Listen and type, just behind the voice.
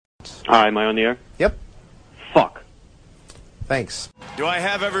Hi, am I on the air? Yep. Fuck. Thanks. Do I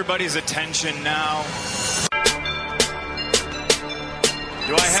have everybody's attention now?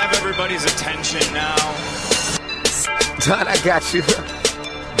 Do I have everybody's attention now? Don, I got you.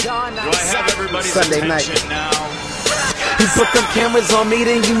 Do I have everybody's Sunday night. attention now? You put them cameras on me,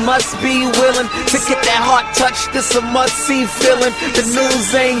 then you must be willing to get that heart touch. This a must-see feeling. The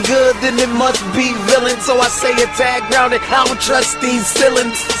news ain't good, then it must be villain. So I say a tag grounded. I don't trust these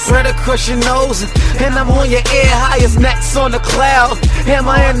ceilings. Spread across your nose, and I'm on your ear. Highest necks on the cloud. Am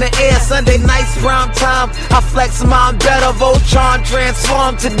I in the air? Sunday nights, prime time. I flex mine better. Voltron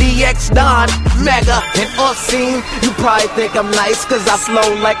transform to DX Don. Mega and off-scene. You probably think I'm nice, cause I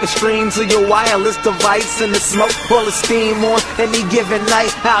flow like a stream to your wireless device. And the smoke full of steam on any given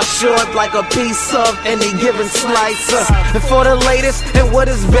night. I'll short like a piece of any given slice. And for the latest and what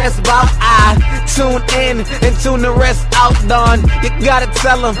is best about, I tune in and tune the rest out, Don. You gotta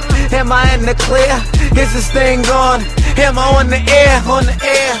tell them, am I in the clear? Is this thing on? Am I on the air? On the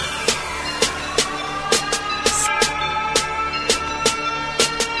air?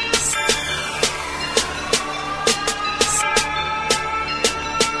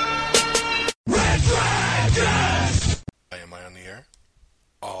 Am I on the air?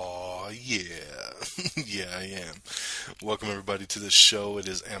 Oh yeah. Yeah, I am. Welcome everybody to the show. It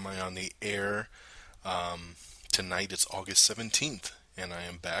is Am I on the Air? Tonight it's August 17th, and I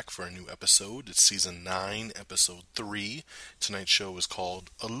am back for a new episode. It's season 9, episode 3. Tonight's show is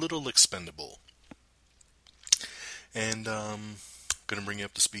called A Little Expendable. And gonna bring you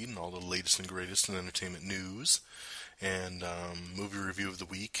up to speed on all the latest and greatest in entertainment news. And movie review of the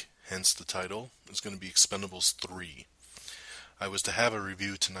week, hence the title, is going to be Expendables 3. I was to have a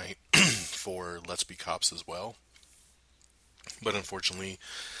review tonight for Let's Be Cops as well, but unfortunately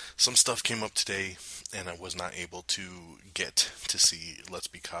some stuff came up today and I was not able to get to see Let's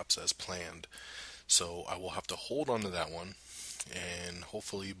Be Cops as planned, so I will have to hold on to that one, and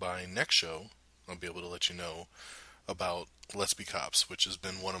hopefully by next show I'll be able to let you know about Let's Be Cops, which has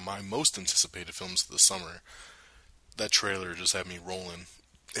been one of my most anticipated films of the summer. That trailer just had me rolling,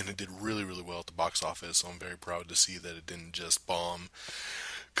 and it did really, really well at the box office, so I'm very proud to see that it didn't just bomb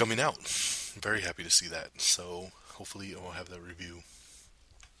coming out. I'm very happy to see that, so hopefully I'll have that review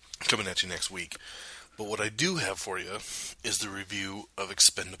coming at you next week. But what I do have for you is the review of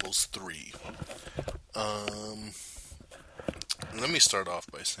Expendables 3. Let me start off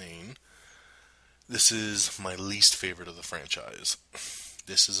by saying this is my least favorite of the franchise.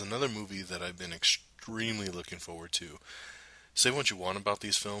 This is another movie that I've been extremely looking forward to. Say what you want about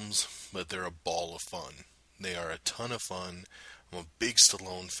these films, but they're a ball of fun. They are a ton of fun. I'm a big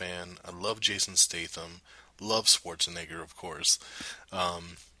Stallone fan. I love Jason Statham. Love Schwarzenegger, of course.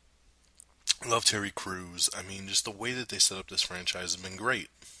 Love Terry Crews. I mean, just the way that they set up this franchise has been great.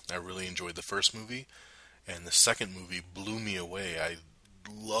 I really enjoyed the first movie, and the second movie blew me away. I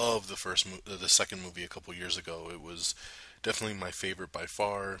loved the second movie a couple years ago. It was definitely my favorite by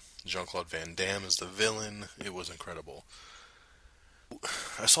far. Jean-Claude Van Damme is the villain. It was incredible.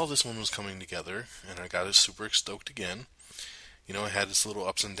 I saw this one was coming together, and I got super stoked again. You know, it had its little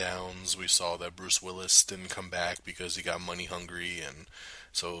ups and downs. We saw that Bruce Willis didn't come back because he got money hungry, and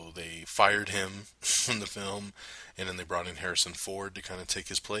so they fired him from the film, and then they brought in Harrison Ford to kind of take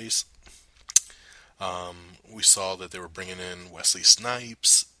his place. We saw that they were bringing in Wesley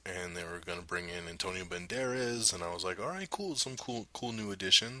Snipes, and they were going to bring in Antonio Banderas, and I was like, alright, cool, some cool new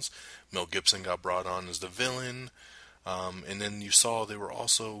additions. Mel Gibson got brought on as the villain. And then you saw they were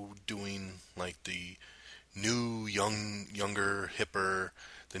also doing like the new, younger, hipper,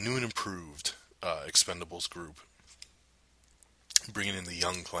 the new and improved Expendables group, bringing in the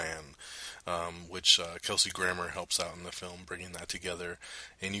Young Clan, which Kelsey Grammer helps out in the film, bringing that together.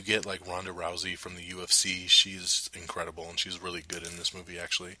 And you get like Ronda Rousey from the UFC. She's incredible, and she's really good in this movie,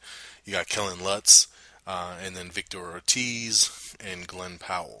 actually. You got Kellen Lutz, and then Victor Ortiz, and Glenn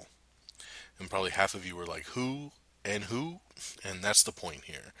Powell. And probably half of you were like, who? And that's the point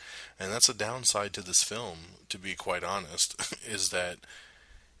here. And that's a downside to this film, to be quite honest, is that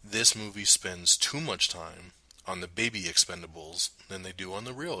this movie spends too much time on the baby Expendables than they do on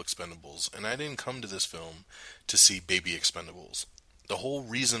the real Expendables. And I didn't come to this film to see baby Expendables. The whole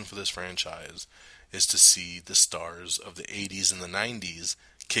reason for this franchise is to see the stars of the 80s and the 90s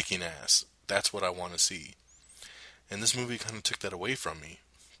kicking ass. That's what I want to see. And this movie kind of took that away from me.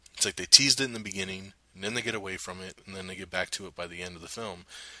 It's like they teased it in the beginning, and then they get away from it, and then they get back to it by the end of the film.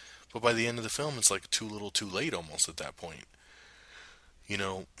 But by the end of the film, it's like too little too late almost at that point. You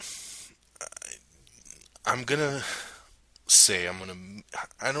know, I'm not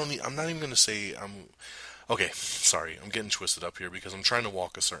even gonna say Okay, sorry, I'm getting twisted up here because I'm trying to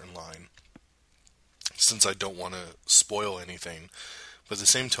walk a certain line. Since I don't want to spoil anything, but the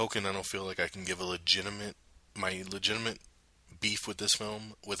same token, I don't feel like I can give my legitimate beef with this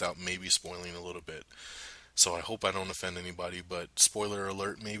film without maybe spoiling a little bit. So I hope I don't offend anybody, but spoiler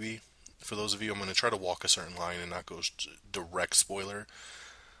alert maybe. For those of you, I'm going to try to walk a certain line and not go direct spoiler,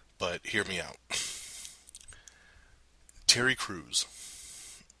 but hear me out. Terry Crews,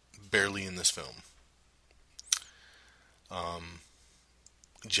 barely in this film.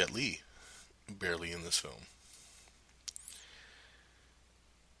 Jet Li, barely in this film.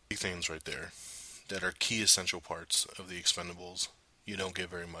 Big things right there that are key essential parts of the Expendables you don't get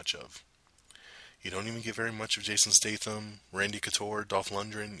very much of. You don't even get very much of Jason Statham, Randy Couture, Dolph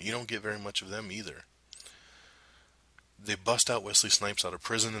Lundgren. You don't get very much of them either. They bust out Wesley Snipes out of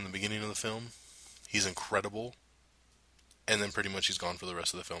prison in the beginning of the film. He's incredible. And then pretty much he's gone for the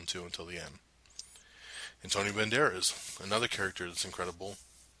rest of the film too until the end. Antonio Banderas, another character that's incredible.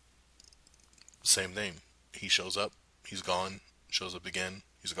 Same thing. He shows up, he's gone, shows up again,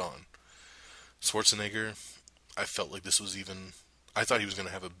 he's gone. Schwarzenegger, I felt like I thought he was going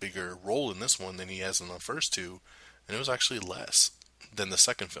to have a bigger role in this one than he has in the first two, and it was actually less than the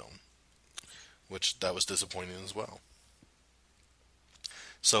second film, which that was disappointing as well.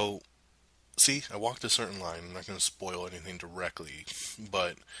 So, see, I walked a certain line. I'm not going to spoil anything directly,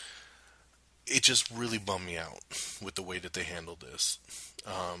 but it just really bummed me out with the way that they handled this.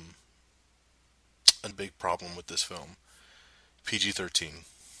 A big problem with this film, PG-13,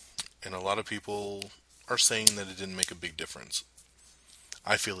 and a lot of people are saying that it didn't make a big difference.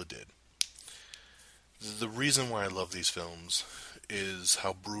 I feel it did. The reason why I love these films is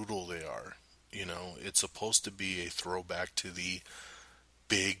how brutal they are. You know, it's supposed to be a throwback to the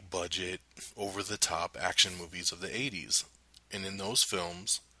big budget, over-the-top action movies of the 80s. And in those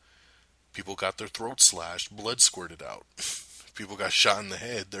films, people got their throats slashed, blood squirted out. People got shot in the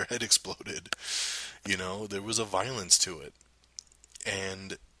head, their head exploded. You know, there was a violence to it.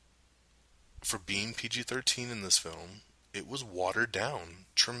 And for being PG-13 in this film, it was watered down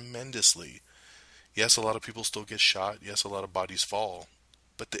tremendously. Yes, a lot of people still get shot. Yes, a lot of bodies fall.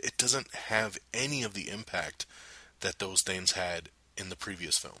 But it doesn't have any of the impact that those things had in the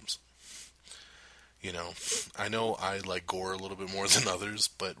previous films. You know, I know I like gore a little bit more than others,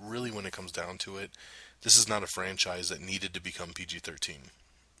 but really when it comes down to it, this is not a franchise that needed to become PG-13.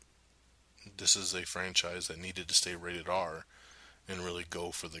 This is a franchise that needed to stay rated R and really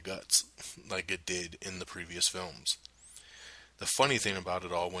go for the guts, like it did in the previous films. The funny thing about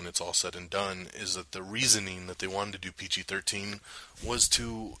it all, when it's all said and done, is that the reasoning that they wanted to do PG-13 was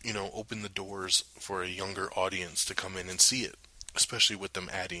to, you know, open the doors for a younger audience to come in and see it, especially with them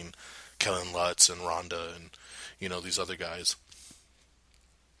adding Kellen Lutz and Rhonda and, you know, these other guys.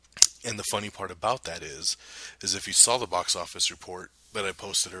 And the funny part about that is if you saw the box office report that I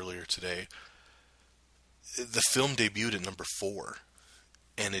posted earlier today, the film debuted at number 4,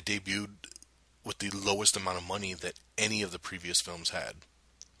 and it debuted with the lowest amount of money that any of the previous films had.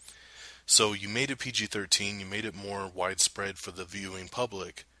 So you made it PG-13, you made it more widespread for the viewing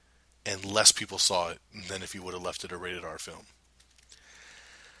public, and less people saw it than if you would have left it a rated R film.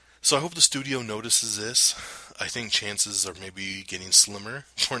 So I hope the studio notices this. I think chances are maybe getting slimmer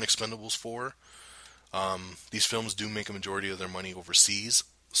for an Expendables 4. These films do make a majority of their money overseas,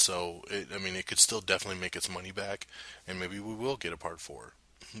 so it could still definitely make its money back, and maybe we will get a part 4.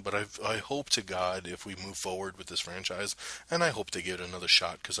 But I hope to God, if we move forward with this franchise, and I hope they give it another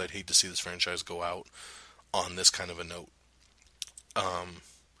shot, because I'd hate to see this franchise go out on this kind of a note.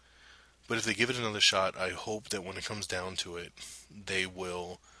 But if they give it another shot, I hope that when it comes down to it, they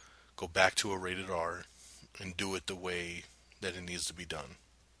will go back to a rated R and do it the way that it needs to be done.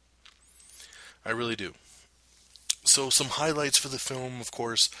 I really do. So some highlights for the film, of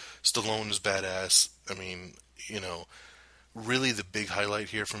course, Stallone is badass. I mean, you know, really the big highlight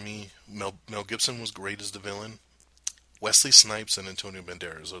here for me, Mel Gibson was great as the villain. Wesley Snipes and Antonio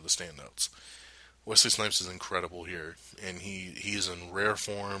Banderas are the standouts. Wesley Snipes is incredible here, and he's in rare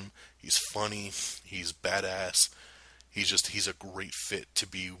form. He's funny. He's badass. He's a great fit to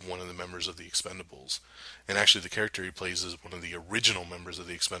be one of the members of the Expendables. And actually the character he plays is one of the original members of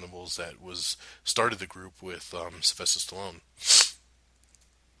the Expendables that started the group with Sylvester Stallone.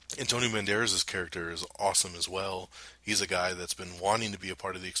 Antonio Banderas' character is awesome as well. He's a guy that's been wanting to be a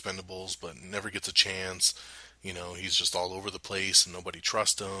part of the Expendables but never gets a chance. You know, he's just all over the place and nobody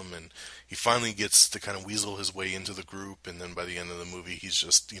trusts him, and he finally gets to kind of weasel his way into the group, and then by the end of the movie he's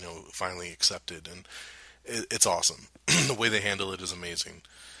just, you know, finally accepted, and it's awesome. The way they handle it is amazing.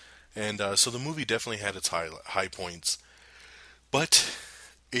 And so the movie definitely had its high points. But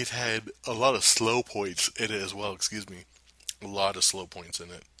it had a lot of slow points in it as well, excuse me. A lot of slow points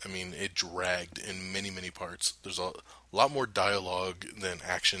in it. I mean, it dragged in many, many parts. There's a lot more dialogue than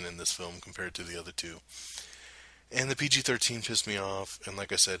action in this film compared to the other two. And the PG-13 pissed me off, and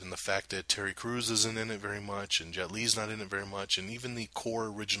like I said, and the fact that Terry Crews isn't in it very much, and Jet Li's not in it very much, and even the core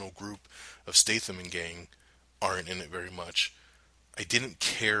original group of Statham and gang aren't in it very much. I didn't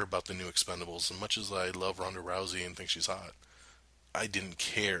care about the new Expendables, as much as I love Ronda Rousey and think she's hot. I didn't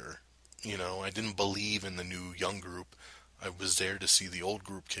care. You know, I didn't believe in the new young group. I was there to see the old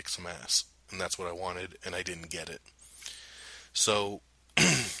group kick some ass, and that's what I wanted, and I didn't get it. So,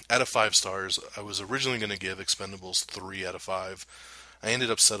 out of 5 stars, I was originally going to give Expendables 3 out of 5. I ended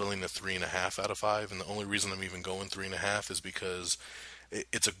up settling a 3.5 out of 5, and the only reason I'm even going 3.5 is because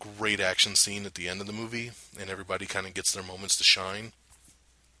it's a great action scene at the end of the movie, and everybody kind of gets their moments to shine.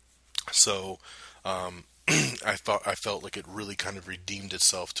 So, I felt like it really kind of redeemed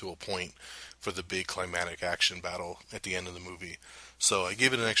itself to a point for the big climatic action battle at the end of the movie. So I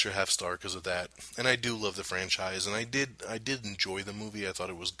gave it an extra half star because of that. And I do love the franchise, and I did enjoy the movie. I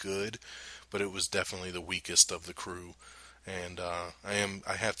thought it was good, but it was definitely the weakest of the crew. And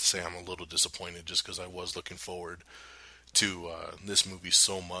I have to say I'm a little disappointed just because I was looking forward to this movie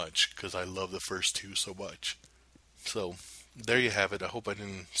so much because I love the first two so much. So there you have it. I hope I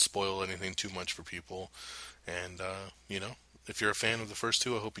didn't spoil anything too much for people. And, you know, if you're a fan of the first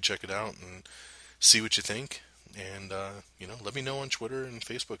two, I hope you check it out and see what you think. And, you know, let me know on Twitter and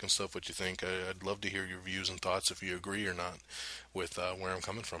Facebook and stuff what you think. I'd love to hear your views and thoughts if you agree or not with where I'm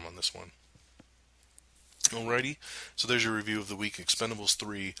coming from on this one. Alrighty, so there's your review of the week. Expendables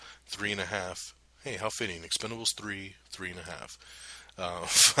 3, 3.5. Hey, how fitting. Expendables 3, 3.5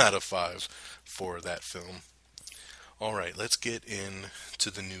 out of 5 for that film. Alright, let's get into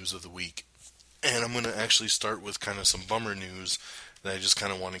the news of the week. And I'm going to actually start with kind of some bummer news that I just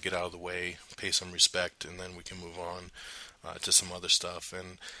kind of want to get out of the way, pay some respect, and then we can move on to some other stuff.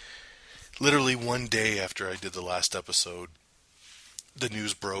 And literally one day after I did the last episode, the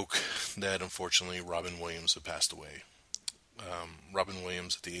news broke that unfortunately Robin Williams had passed away. Robin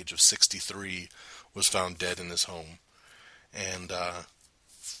Williams, at the age of 63, was found dead in his home. And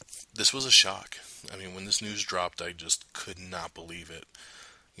this was a shock. I mean, when this news dropped, I just could not believe it.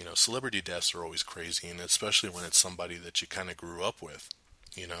 You know, celebrity deaths are always crazy, and especially when it's somebody that you kind of grew up with,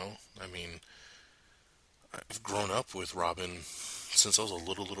 you know? I mean, I've grown up with Robin since I was a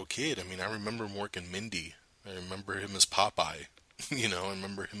little kid. I mean, I remember him working Mindy. I remember him as Popeye. You know, I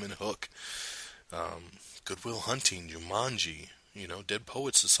remember him in Hook. Good Will Hunting, Jumanji, you know, Dead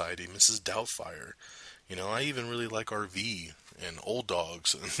Poets Society, Mrs. Doubtfire. You know, I even really like RV and Old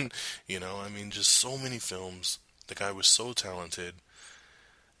Dogs. And, you know, I mean, just so many films. The guy was so talented.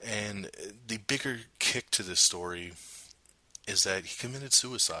 And the bigger kick to this story is that he committed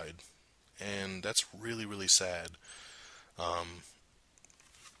suicide. And that's really, really sad.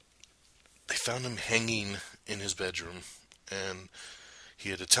 They found him hanging in his bedroom. And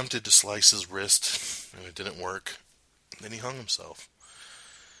he had attempted to slice his wrist, and it didn't work. Then he hung himself.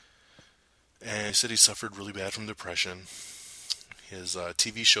 And he said he suffered really bad from depression. His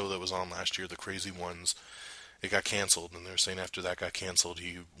TV show that was on last year, The Crazy Ones, it got canceled, and they're saying after that got canceled,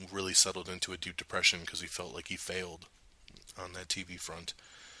 he really settled into a deep depression because he felt like he failed on that TV front.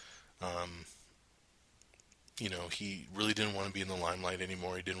 You know, he really didn't want to be in the limelight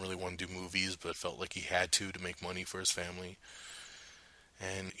anymore. He didn't really want to do movies, but felt like he had to make money for his family.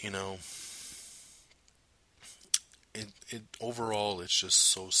 And, you know, it overall, it's just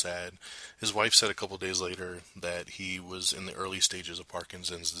so sad. His wife said a couple days later that he was in the early stages of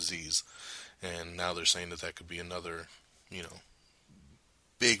Parkinson's disease. And now they're saying that could be another, you know,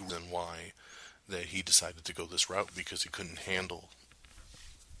 big reason why that he decided to go this route, because he couldn't handle,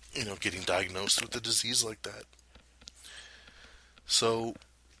 you know, getting diagnosed with a disease like that. So,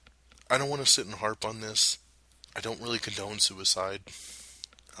 I don't want to sit and harp on this. I don't really condone suicide.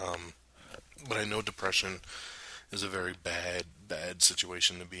 But I know depression is a very bad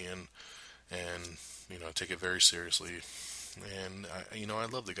situation to be in. And, you know, I take it very seriously. And, I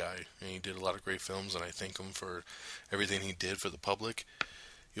love the guy. And he did a lot of great films, and I thank him for everything he did for the public.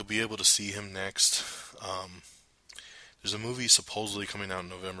 You'll be able to see him next. There's a movie supposedly coming out in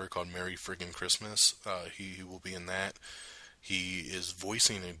November called Merry Friggin' Christmas. He will be in that. He is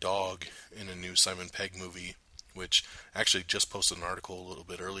voicing a dog in a new Simon Pegg movie, which actually just posted an article a little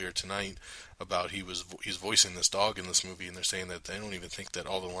bit earlier tonight about he's voicing this dog in this movie, and they're saying that they don't even think that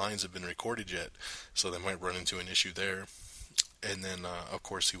all the lines have been recorded yet, so they might run into an issue there. And then, of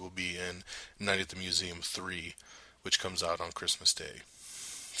course, he will be in Night at the Museum 3, which comes out on Christmas Day.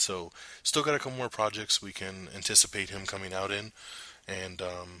 So, still got a couple more projects we can anticipate him coming out in. and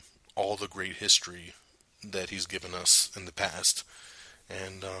all the great history that he's given us in the past.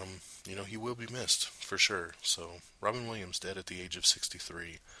 And, he will be missed, for sure. So, Robin Williams dead at the age of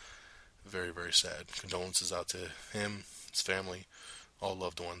 63. Very, very sad. Condolences out to him, his family, all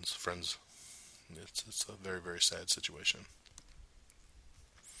loved ones, friends. It's a very, very sad situation.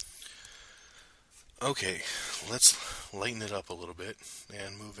 Okay, let's lighten it up a little bit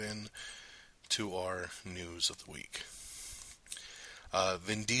and move in to our news of the week.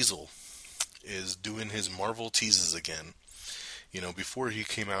 Vin Diesel is doing his Marvel teases again. Before he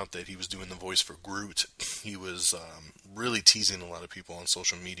came out that he was doing the voice for Groot, he was really teasing a lot of people on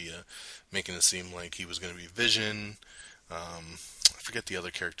social media, making it seem like he was going to be Vision. I forget the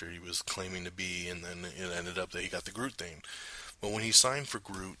other character he was claiming to be, and then it ended up that he got the Groot thing. But when he signed for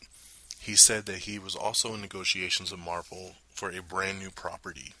Groot, he said that he was also in negotiations with Marvel for a brand new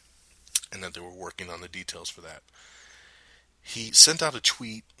property, and that they were working on the details for that. He sent out a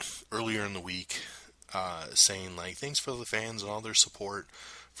tweet earlier in the week saying, thanks for the fans and all their support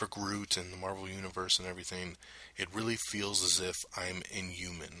for Groot and the Marvel Universe and everything. It really feels as if I'm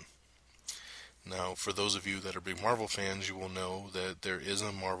Inhuman. Now, for those of you that are big Marvel fans, you will know that there is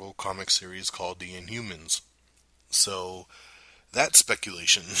a Marvel comic series called The Inhumans. So, that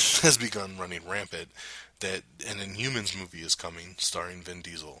speculation has begun running rampant that an Inhumans movie is coming, starring Vin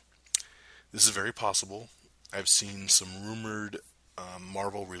Diesel. This is very possible. I've seen some rumored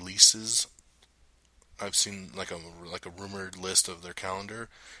Marvel releases. I've seen like a rumored list of their calendar,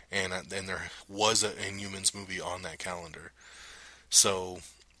 and there was an Inhumans movie on that calendar. So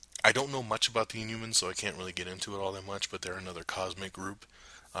I don't know much about the Inhumans, so I can't really get into it all that much. But they're another cosmic group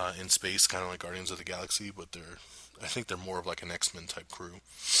in space, kind of like Guardians of the Galaxy. But I think they're more of like an X-Men type crew.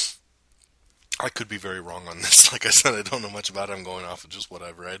 I could be very wrong on this. Like I said, I don't know much about it. I'm going off of just what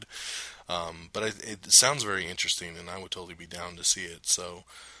I've read. But it sounds very interesting, and I would totally be down to see it. So,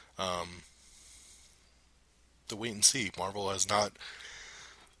 to wait and see. Marvel has not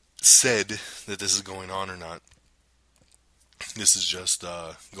said that this is going on or not. This is just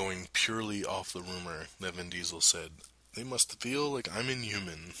going purely off the rumor that Vin Diesel said. They must feel like I'm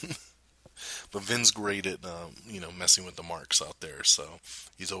Inhuman. But Vin's great at, messing with the marks out there, so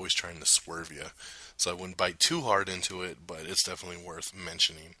he's always trying to swerve you. So I wouldn't bite too hard into it, but it's definitely worth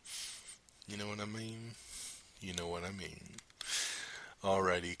mentioning. You know what I mean? You know what I mean.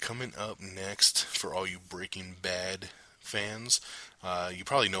 Alrighty, coming up next for all you Breaking Bad fans, you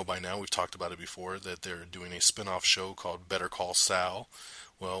probably know by now, we've talked about it before, that they're doing a spin-off show called Better Call Saul.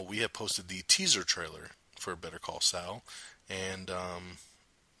 Well, we have posted the teaser trailer for Better Call Saul, and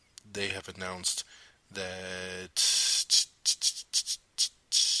they have announced that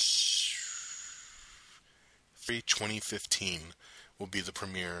February 2015 will be the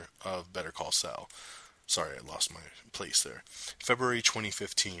premiere of Better Call Saul. Sorry, I lost my place there. February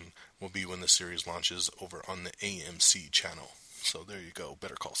 2015 will be when the series launches over on the AMC channel. So there you go,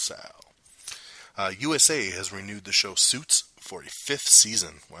 Better Call Saul. USA has renewed the show Suits for a 5th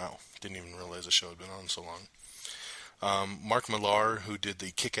season. Wow, didn't even realize the show had been on so long. Mark Millar, who did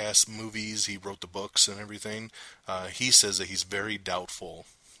the Kick-Ass movies, he wrote the books and everything, he says that he's very doubtful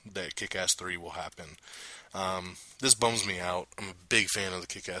that Kick-Ass 3 will happen. This bums me out. I'm a big fan of the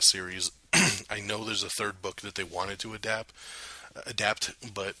Kick-Ass series. I know there's a 3rd book that they wanted to adapt,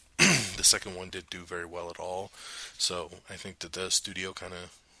 but the second one didn't do very well at all. So I think that the studio kind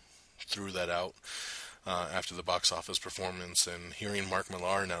of threw that out after the box office performance. And hearing Mark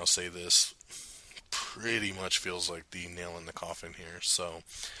Millar now say this pretty much feels like the nail in the coffin here. So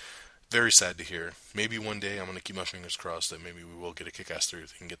very sad to hear. Maybe one day I'm going to keep my fingers crossed that maybe we will get a Kick-Ass 3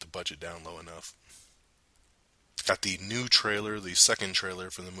 if we can get the budget down low enough. Got the new trailer, the second trailer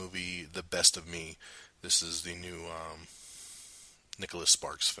for the movie The Best of Me. This is the new Nicholas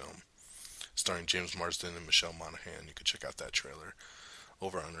Sparks film, starring James Marsden and Michelle Monaghan. You can check out that trailer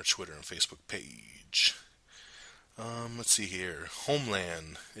over on our Twitter and Facebook page. Let's see here.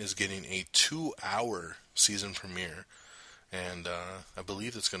 Homeland is getting a 2-hour season premiere, and I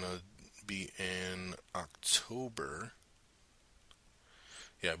believe it's going to be in October.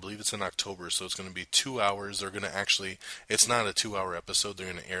 Yeah, I believe it's in October, so it's going to be 2 hours. They're going to actually, it's not a 2-hour episode.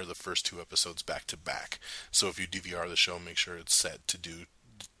 They're going to air the first 2 episodes back to back. So if you DVR the show, make sure it's set to do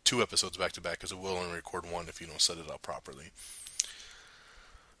 2 episodes back to back, because it will only record 1 if you don't set it up properly.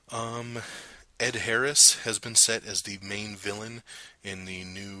 Ed Harris has been set as the main villain in the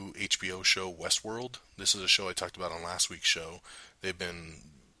new HBO show Westworld. This is a show I talked about on last week's show. They've been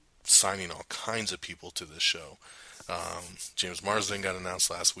signing all kinds of people to this show. James Marsden got announced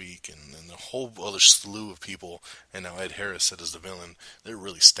last week, and a whole other slew of people, and now Ed Harris set as the villain. They're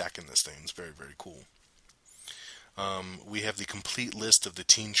really stacking this thing. It's very, very cool. We have the complete list of the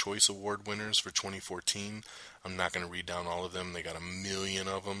Teen Choice Award winners for 2014. I'm not going to read down all of them. They got a million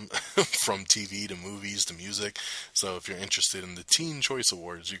of them from TV to movies to music. So if you're interested in the Teen Choice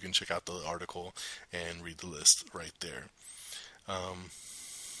Awards, you can check out the article and read the list right there.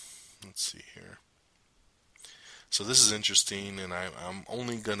 Let's see here. So this is interesting, and I'm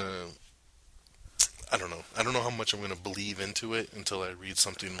only going to... I don't know. I don't know how much I'm going to believe into it until I read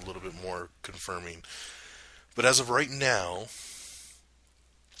something a little bit more confirming. But as of right now,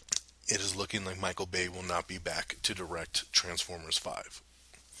 it is looking like Michael Bay will not be back to direct Transformers 5.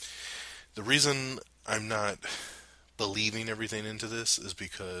 The reason I'm not believing everything into this is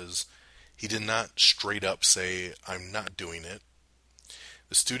because he did not straight up say, I'm not doing it.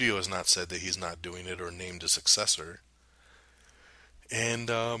 The studio has not said that he's not doing it or named a successor. And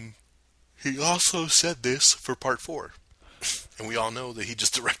he also said this for Part 4. And we all know that he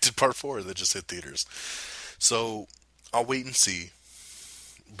just directed Part 4 that just hit theaters. So I'll wait and see.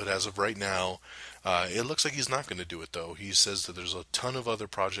 But as of right now, it looks like he's not going to do it, though. He says that there's a ton of other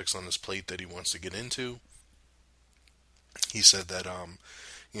projects on his plate that he wants to get into. He said that,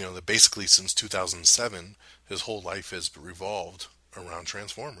 that basically since 2007, his whole life has revolved around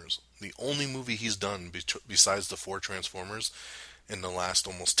Transformers. The only movie he's done besides the 4 Transformers in the last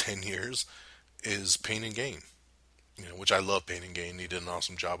almost 10 years is Pain and Gain. Which I love Pain and Gain. He did an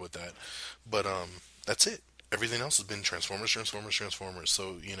awesome job with that. But that's it. Everything else has been Transformers.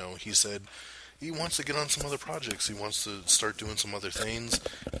 So, he said he wants to get on some other projects. He wants to start doing some other things,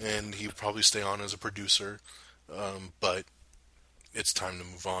 and he'll probably stay on as a producer. But it's time to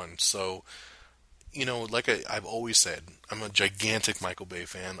move on. So, like I've always said, I'm a gigantic Michael Bay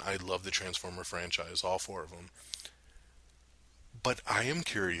fan. I love the Transformer franchise, all 4 of them. But I am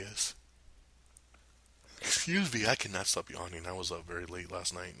curious. Excuse me, I cannot stop yawning. I was up very late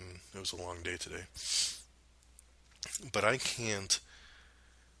last night, and it was a long day today. But I can't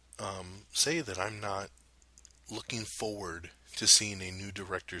say that I'm not looking forward to seeing a new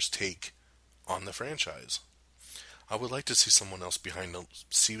director's take on the franchise. I would like to see someone else behind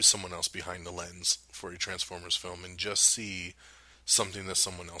the lens for a Transformers film and just see something that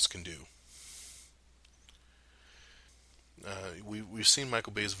someone else can do. We've seen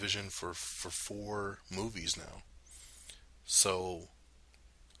Michael Bay's vision for 4 movies now. So,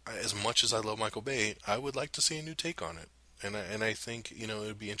 as much as I love Michael Bay, I would like to see a new take on it. And I think, it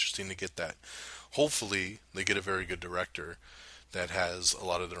would be interesting to get that. Hopefully, they get a very good director that has a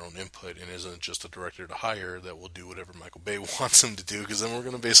lot of their own input and isn't just a director to hire that will do whatever Michael Bay wants him to do, because then we're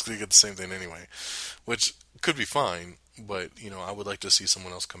going to basically get the same thing anyway, which could be fine, but, I would like to see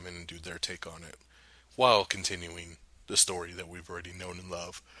someone else come in and do their take on it while continuing the story that we've already known and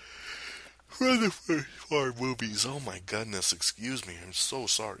love from the first 4 movies. Oh my goodness, excuse me, I'm so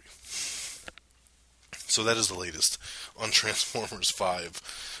sorry. So that is the latest on Transformers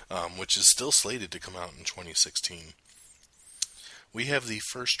 5, which is still slated to come out in 2016. We have the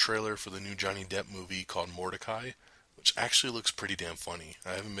first trailer for the new Johnny Depp movie called Mordecai, which actually looks pretty damn funny.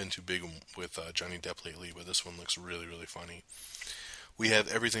 I haven't been too big with Johnny Depp lately, but this one looks really, really funny. We have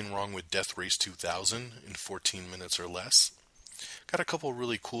Everything Wrong with Death Race 2000 in 14 minutes or less. Got a couple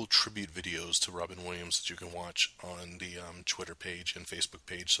really cool tribute videos to Robin Williams that you can watch on the Twitter page and Facebook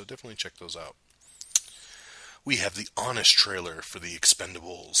page, so definitely check those out. We have the Honest trailer for The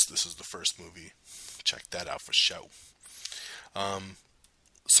Expendables. This is the first movie. Check that out for show.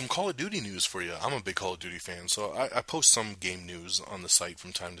 Some Call of Duty news for you. I'm a big Call of Duty fan, so I post some game news on the site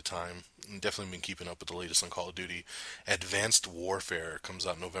from time to time. I've definitely been keeping up with the latest on Call of Duty. Advanced Warfare comes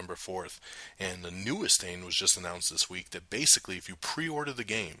out November 4th, and the newest thing was just announced this week that basically if you pre-order the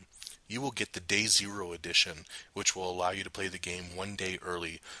game, you will get the Day Zero edition, which will allow you to play the game 1 day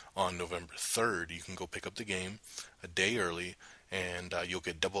early on November 3rd. You can go pick up the game a day early, and you'll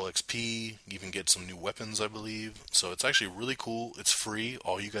get double XP, you even get some new weapons, I believe. So it's actually really cool. It's free.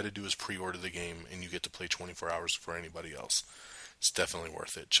 All you got to do is pre-order the game, and you get to play 24 hours for anybody else. It's definitely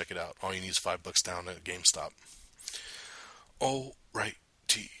worth it. Check it out. All you need is $5 down at GameStop. Oh, right.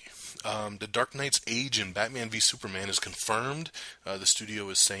 The Dark Knight's age in Batman v Superman is confirmed. The studio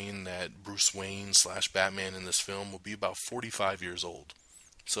is saying that Bruce Wayne / Batman in this film will be about 45 years old.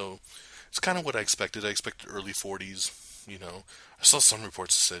 So it's kind of what I expected. I expected early 40s. I saw some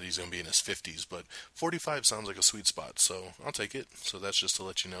reports that said he's going to be in his 50s, but 45 sounds like a sweet spot, so I'll take it. So that's just to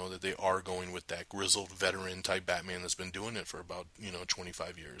let you know that they are going with that grizzled veteran type Batman that's been doing it for about,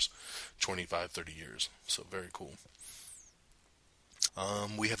 25 years, 30 years. So very cool.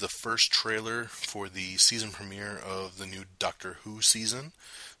 We have the first trailer for the season premiere of the new Doctor Who season,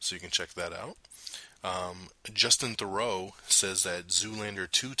 so you can check that out. Justin Theroux says that Zoolander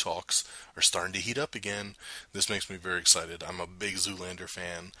 2 talks are starting to heat up again. This makes me very excited. I'm a big Zoolander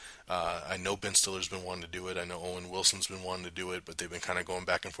fan. I know Ben Stiller's been wanting to do it. I know Owen Wilson's been wanting to do it, but they've been kind of going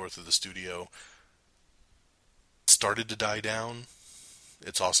back and forth with the studio. Started to die down.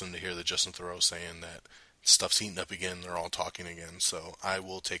 It's awesome to hear that Justin Theroux saying that stuff's heating up again. They're all talking again. So I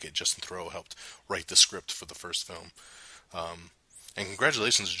will take it. Justin Theroux helped write the script for the first film. And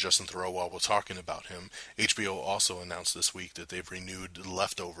congratulations to Justin Theroux while we're talking about him. HBO also announced this week that they've renewed The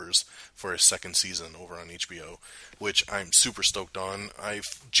Leftovers for a second season over on HBO, which I'm super stoked on.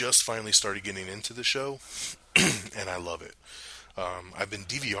 I've just finally started getting into the show, and I love it. I've been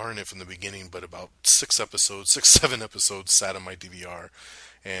DVRing it from the beginning, but about 7 episodes sat on my DVR,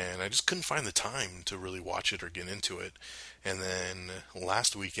 and I just couldn't find the time to really watch it or get into it. And then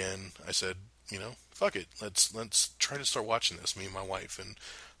last weekend, I said, fuck it. Let's try to start watching this, me and my wife. And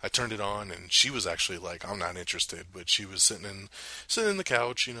I turned it on, and she was actually like, I'm not interested, but she was sitting in the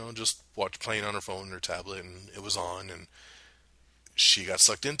couch, just playing on her phone or tablet, and it was on, and she got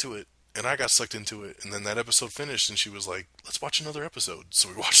sucked into it. And I got sucked into it, and then that episode finished, and she was like, let's watch another episode. So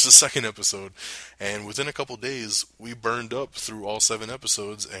we watched the second episode, and within a couple days, we burned up through all 7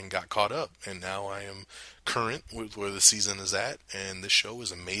 episodes and got caught up. And now I am current with where the season is at, and this show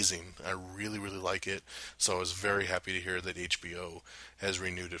is amazing. I really, really like it. So I was very happy to hear that HBO has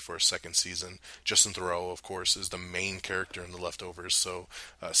renewed it for a second season. Justin Theroux, of course, is the main character in The Leftovers, so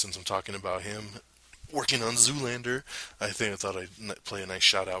since I'm talking about him working on Zoolander, I thought I'd play a nice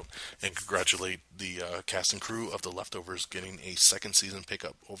shout out and congratulate the cast and crew of The Leftovers getting a second season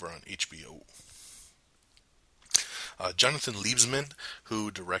pickup over on HBO. Jonathan Liebsman, who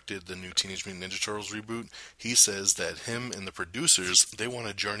directed the new Teenage Mutant Ninja Turtles reboot, he says that him and the producers, they want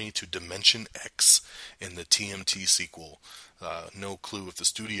a journey to Dimension X in the TMT sequel. No clue if the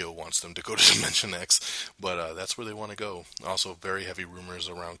studio wants them to go to Dimension X, but that's where they want to go. Also, very heavy rumors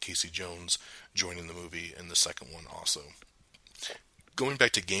around Casey Jones joining the movie in the second one also. Going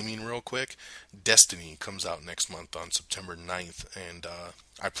back to gaming real quick, Destiny comes out next month on September 9th, and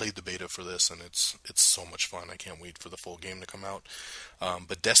I played the beta for this, and it's so much fun. I can't wait for the full game to come out.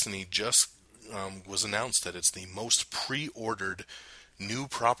 But Destiny just was announced that it's the most pre-ordered new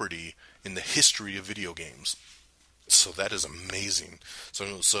property in the history of video games. So that is amazing.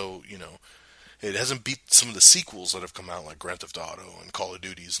 So it hasn't beat some of the sequels that have come out, like Grand Theft Auto and Call of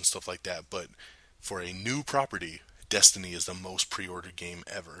Duties and stuff like that, but for a new property, Destiny is the most pre-ordered game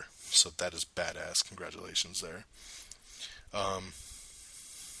ever. So that is badass. Congratulations there. Let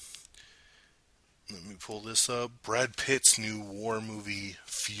me pull this up. Brad Pitt's new war movie,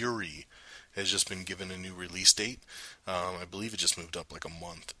 Fury, has just been given a new release date. I believe it just moved up like a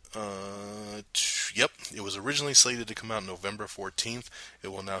month. Yep, it was originally slated to come out November 14th. It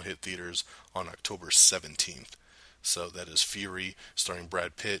will now hit theaters on October 17th. So that is Fury, starring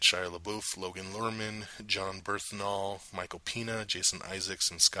Brad Pitt, Shia LaBeouf, Logan Lerman, John Bernthal, Michael Pena, Jason Isaacs,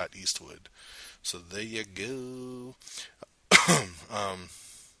 and Scott Eastwood. So there you go.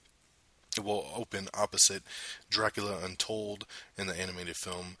 It will open opposite Dracula Untold in the animated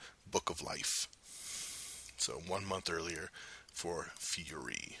film Book of Life. So 1 month earlier for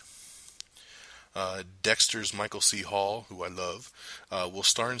Fury. Dexter's Michael C. Hall, who I love, will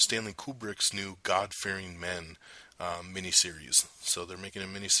star in Stanley Kubrick's new God-Fearing Men miniseries. So they're making a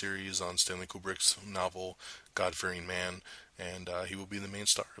miniseries on Stanley Kubrick's novel God-Fearing Man, and he will be the main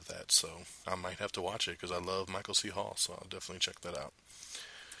star of that. So I might have to watch it because I love Michael C. Hall, so I'll definitely check that out.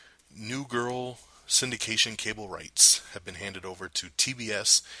 New Girl syndication cable rights have been handed over to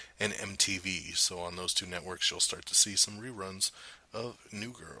TBS and MTV. So on those two networks, you'll start to see some reruns of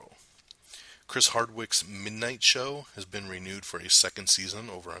New Girl. Chris Hardwick's Midnight Show has been renewed for a second season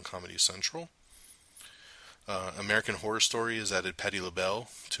over on Comedy Central. American Horror Story has added Patti LaBelle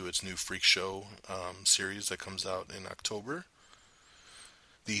to its new Freak Show series that comes out in October.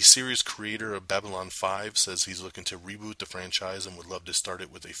 The series creator of Babylon 5 says he's looking to reboot the franchise and would love to start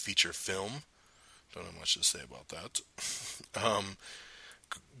it with a feature film. Don't have much to say about that.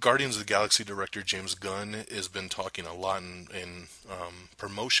 Guardians of the Galaxy director James Gunn has been talking a lot in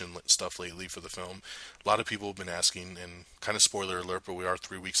promotion stuff lately for the film. A lot of people have been asking, and kind of spoiler alert, but we are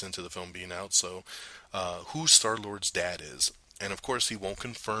 3 weeks into the film being out, so who Star-Lord's dad is. And of course he won't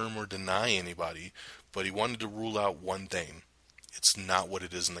confirm or deny anybody, but he wanted to rule out one thing. It's not what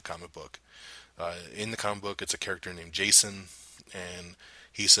it is in the comic book. In the comic book, it's a character named Jason, and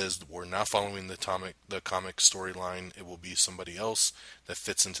he says we're not following the comic storyline. It will be somebody else that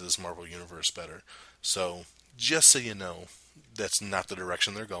fits into this Marvel universe better. So just so you know, that's not the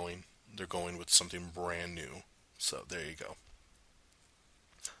direction they're going. They're going with something brand new. So there you go.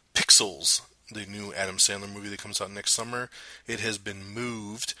 Pixels the new Adam Sandler movie that comes out next summer, it has been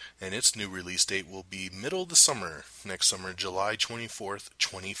moved, and its new release date will be middle of the summer, next summer, July 24th,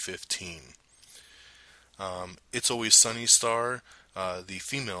 2015. It's Always Sunny star, the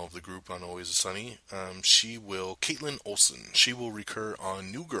female of the group on Always Sunny, Caitlin Olsen, she will recur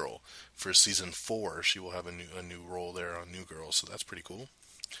on New Girl for season 4. She will have a new role there on New Girl, so that's pretty cool.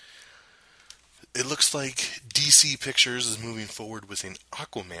 It looks like DC Pictures is moving forward with an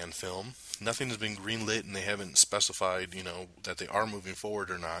Aquaman film. Nothing has been greenlit, and they haven't specified, that they are moving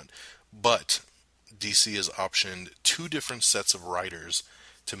forward or not. But DC has optioned 2 different sets of writers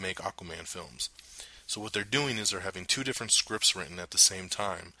to make Aquaman films. So what they're doing is they're having 2 different scripts written at the same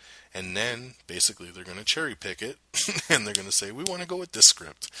time, and then basically they're going to cherry pick it, and they're going to say, we want to go with this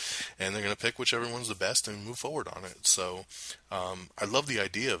script, and they're going to pick whichever one's the best and move forward on it. So I love the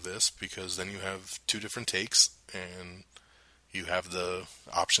idea of this, because then you have 2 different takes, and you have the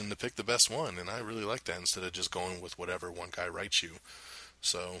option to pick the best one, and I really like that, instead of just going with whatever one guy writes you.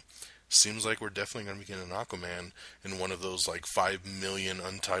 So seems like we're definitely going to be getting an Aquaman in one of those 5 million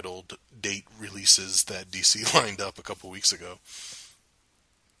untitled date releases that DC lined up a couple weeks ago.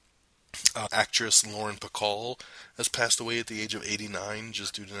 Actress Lauren Bacall has passed away at the age of 89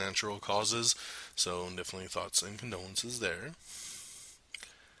 just due to natural causes, so definitely thoughts and condolences there.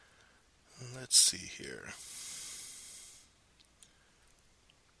 Let's see here.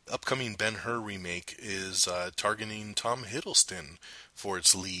 Upcoming Ben-Hur remake is targeting Tom Hiddleston for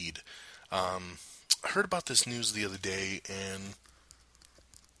its lead. I heard about this news the other day, and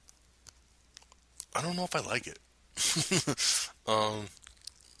I don't know if I like it.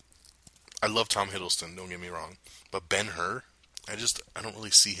 I love Tom Hiddleston, don't get me wrong, but Ben-Hur, I don't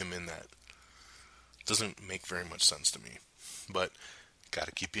really see him in that. Doesn't make very much sense to me, but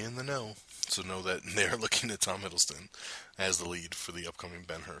gotta keep you in the know. So know that they're looking at Tom Hiddleston as the lead for the upcoming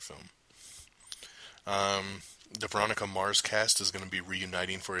Ben-Hur film. The Veronica Mars cast is going to be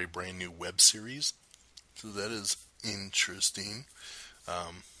reuniting for a brand new web series. So that is interesting.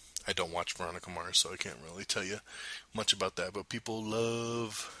 I don't watch Veronica Mars, so I can't really tell you much about that. But people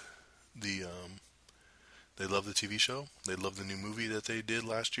love they love the TV show. They love the new movie that they did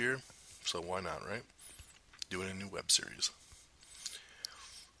last year. So why not, right? Doing a new web series.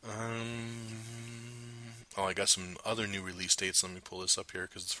 I got some other new release dates. Let me pull this up here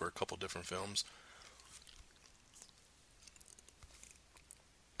because it's for a couple different films.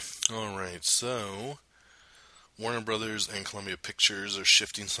 Alright, so Warner Brothers and Columbia Pictures are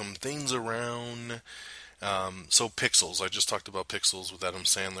shifting some things around. So Pixels, I just talked about Pixels with Adam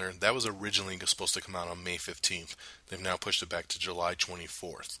Sandler. That was originally supposed to come out on May 15th. They've now pushed it back to July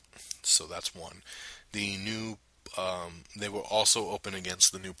 24th. So that's one. The new they will also open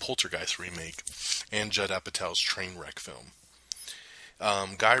against the new Poltergeist remake and Judd Apatow's Trainwreck film.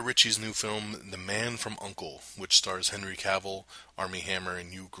 Guy Ritchie's new film, The Man from U.N.C.L.E., which stars Henry Cavill, Armie Hammer,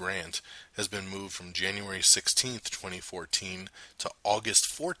 and Hugh Grant, has been moved from January 16th, 2014 to August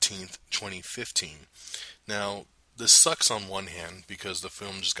 14th, 2015. Now, this sucks on one hand because the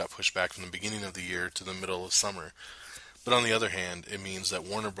film just got pushed back from the beginning of the year to the middle of summer. But on the other hand, it means that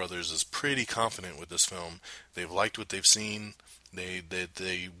Warner Brothers is pretty confident with this film. They've liked what they've seen. They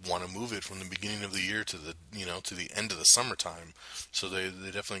want to move it from the beginning of the year to the to the end of the summertime. So they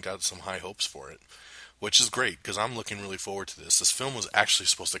definitely got some high hopes for it, which is great because I'm looking really forward to this. This film was actually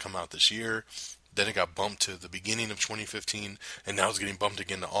supposed to come out this year. Then it got bumped to the beginning of 2015, and now it's getting bumped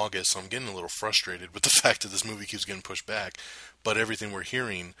again to August, so I'm getting a little frustrated with the fact that this movie keeps getting pushed back. But everything we're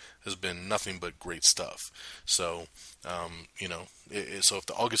hearing has been nothing but great stuff. So, so if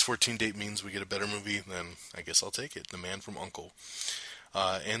the August 14 date means we get a better movie, then I guess I'll take it. The Man from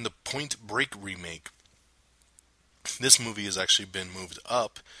U.N.C.L.E. And the Point Break remake. This movie has actually been moved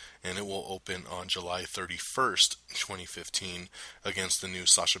up, and it will open on July 31st, 2015, against the new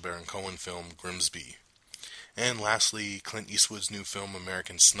Sacha Baron Cohen film, Grimsby. And lastly, Clint Eastwood's new film,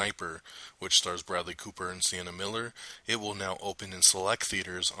 American Sniper, which stars Bradley Cooper and Sienna Miller. It will now open in select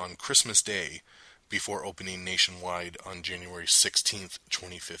theaters on Christmas Day, before opening nationwide on January 16th,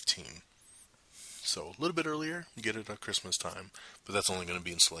 2015. So a little bit earlier, you get it at Christmas time, but that's only going to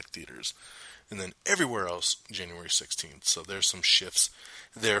be in select theaters. And then everywhere else, January 16th. So there's some shifts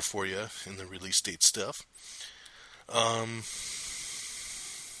there for you in the release date stuff.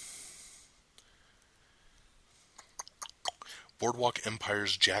 Boardwalk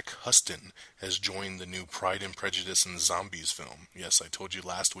Empire's Jack Huston has joined the new Pride and Prejudice and Zombies film. Yes, I told you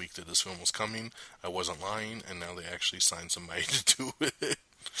last week that this film was coming. I wasn't lying, and now they actually signed somebody to do it.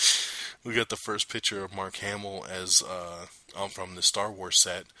 We got the first picture of Mark Hamill as from the Star Wars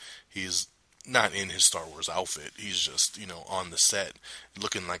set. He's not in his Star Wars outfit. He's just, on the set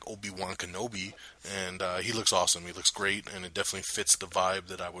looking like Obi-Wan Kenobi, and he looks awesome. He looks great, and it definitely fits the vibe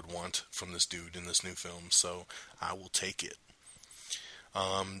that I would want from this dude in this new film, so I will take it.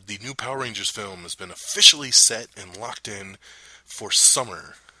 The new Power Rangers film has been officially set and locked in for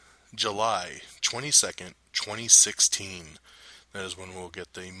summer, July 22nd, 2016. That is when we'll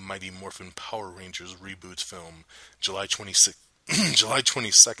get the Mighty Morphin Power Rangers reboots film, July 22nd,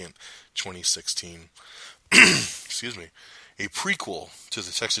 2016. Excuse me. A prequel to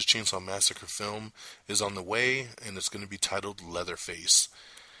the Texas Chainsaw Massacre film is on the way, and it's going to be titled Leatherface.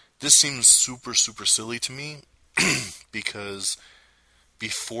 This seems super, super silly to me, because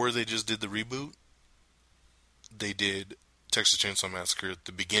before they just did the reboot, they did Texas Chainsaw Massacre at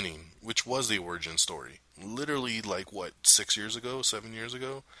the beginning, which was the origin story. Literally, 6 years ago, 7 years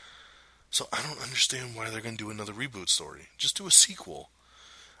ago? So I don't understand why they're going to do another reboot story. Just do a sequel.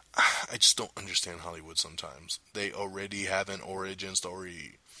 I just don't understand Hollywood sometimes. They already have an origin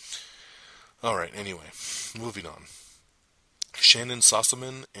story. Alright, anyway, moving on. Shannon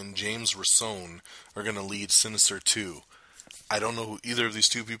Sossamon and James Rassone are going to lead Sinister 2. I don't know who either of these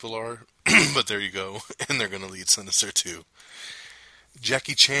two people are, but there you go, and they're going to lead Sinister 2.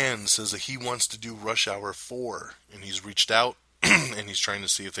 Jackie Chan says that he wants to do Rush Hour 4, and he's reached out, and he's trying to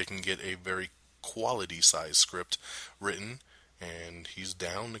see if they can get a very quality-sized script written, and he's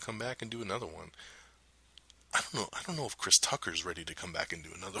down to come back and do another one. I don't know if Chris Tucker's ready to come back and do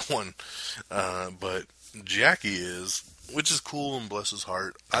another one, but Jackie is, which is cool, and bless his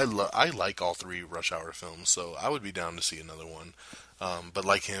heart. I like all three Rush Hour films, so I would be down to see another one. But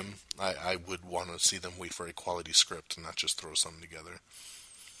like him, I would want to see them wait for a quality script and not just throw something together.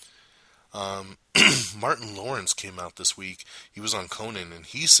 Martin Lawrence came out this week. He was on Conan, and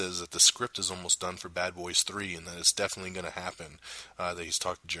he says that the script is almost done for Bad Boys 3, and that it's definitely going to happen. That he's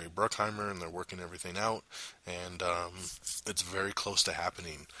talked to Jerry Bruckheimer, and they're working everything out, and it's very close to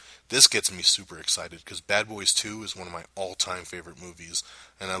happening. This gets me super excited, because Bad Boys 2 is one of my all-time favorite movies,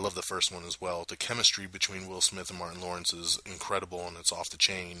 and I love the first one as well. The chemistry between Will Smith and Martin Lawrence is incredible, and it's off the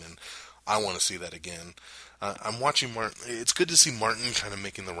chain, and I want to see that again. I'm watching Martin. It's good to see Martin kind of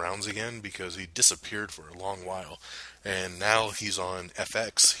making the rounds again, because he disappeared for a long while, and now he's on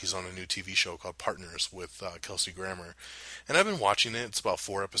FX. He's on a new TV show called Partners with Kelsey Grammer, and I've been watching it. It's about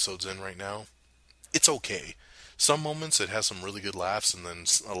 4 episodes in right now. It's okay. Some moments it has some really good laughs, and then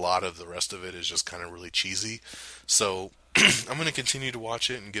a lot of the rest of it is just kind of really cheesy. So I'm going to continue to watch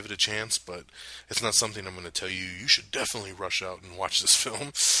it and give it a chance, but it's not something I'm going to tell you, you should definitely rush out and watch this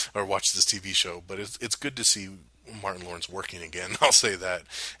film or watch this TV show. But it's good to see Martin Lawrence working again, I'll say that.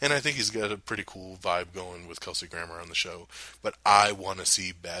 And I think he's got a pretty cool vibe going with Kelsey Grammer on the show. But I want to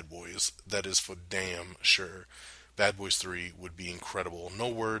see Bad Boys. That is for damn sure. Bad Boys 3 would be incredible. No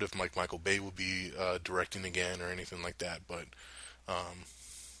word if Michael Bay will be directing again or anything like that, but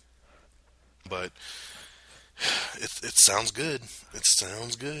it sounds good. It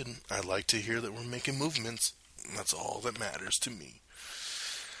sounds good. I like to hear that we're making movements. That's all that matters to me.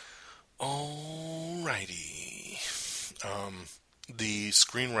 Alrighty. The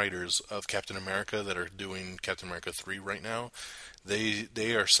screenwriters of Captain America that are doing Captain America 3 right now,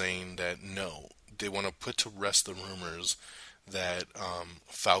 they are saying that no, they want to put to rest the rumors that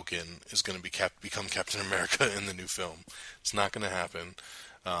Falcon is going to become Captain America in the new film. It's not going to happen.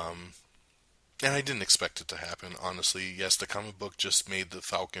 And I didn't expect it to happen, honestly. Yes, the comic book just made the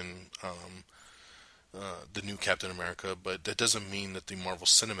Falcon the new Captain America, but that doesn't mean that the Marvel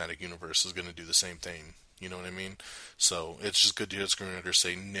Cinematic Universe is going to do the same thing. You know what I mean? So it's just good to hear the screenwriters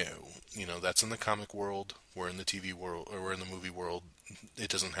say no. You know, that's in the comic world. We're in the TV world, or we're in the movie world. It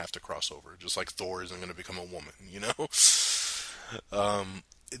doesn't have to cross over. Just like Thor isn't going to become a woman, you know?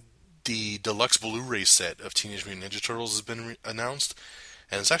 The deluxe Blu-ray set of Teenage Mutant Ninja Turtles has been announced,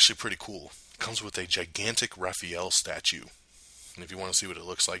 and it's actually pretty cool. It comes with a gigantic Raphael statue. And if you want to see what it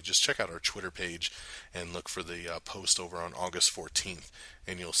looks like, just check out our Twitter page and look for the post over on August 14th,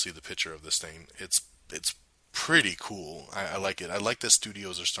 and you'll see the picture of this thing. It's pretty cool. I like it. I like that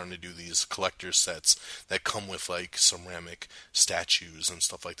studios are starting to do these collector's sets that come with like ceramic statues and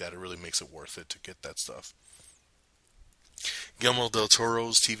stuff like that. It really makes it worth it to get that stuff. Guillermo del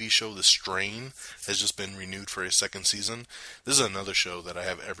Toro's TV show The Strain has just been renewed for a second season. This is another show that I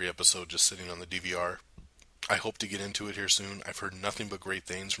have every episode just sitting on the DVR. I hope to get into it here soon. I've heard nothing but great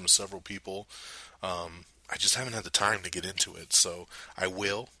things from several people. I just haven't had the time to get into it, so I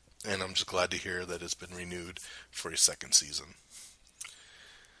will. And I'm just glad to hear that it's been renewed for a second season.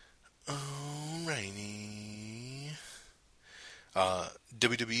 Alrighty.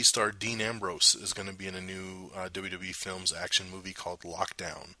 WWE star Dean Ambrose is going to be in a new WWE Films action movie called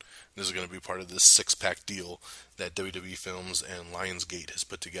Lockdown. This is going to be part of this six-pack deal that WWE Films and Lionsgate has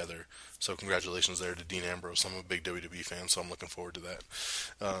put together. So congratulations there to Dean Ambrose. I'm a big WWE fan, so I'm looking forward to that.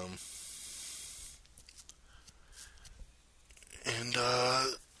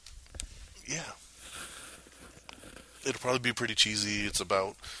 Yeah. It'll probably be pretty cheesy. It's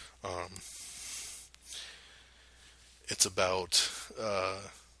about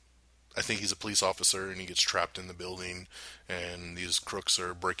I think he's a police officer and he gets trapped in the building and these crooks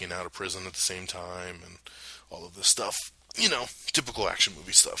are breaking out of prison at the same time and all of this stuff. You know, typical action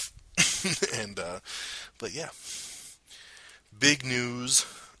movie stuff. But yeah. Big news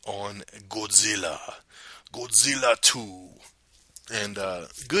on Godzilla. Godzilla 2. And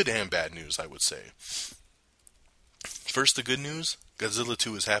good and bad news, I would say. First, the good news, Godzilla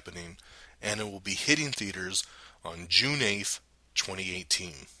 2 is happening, and it will be hitting theaters on June 8th,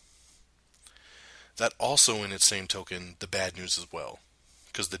 2018. That also, in its same token, the bad news as well.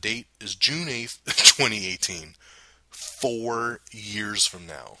 Because the date is June 8th, 2018. 4 years from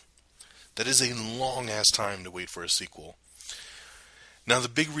now. That is a long-ass time to wait for a sequel. Now, the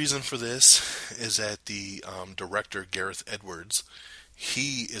big reason for this is that the director, Gareth Edwards,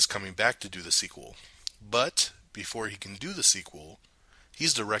 he is coming back to do the sequel. But before he can do the sequel,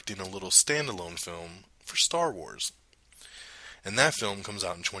 he's directing a little standalone film for Star Wars. And that film comes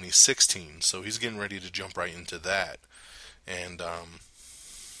out in 2016, so he's getting ready to jump right into that. And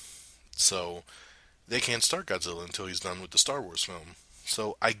so they can't start Godzilla until he's done with the Star Wars film.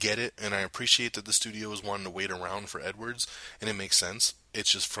 So I get it, and I appreciate that the studio is wanting to wait around for Edwards, and it makes sense.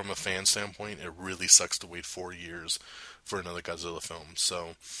 It's just from a fan standpoint, it really sucks to wait 4 years for another Godzilla film.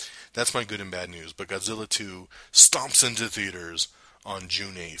 So that's my good and bad news. But Godzilla 2 stomps into theaters on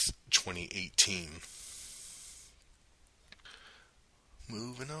June 8th, 2018.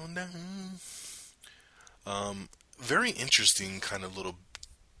 Moving on down. Very interesting kind of little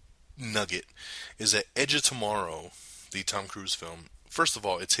nugget is that Edge of Tomorrow, the Tom Cruise film, first of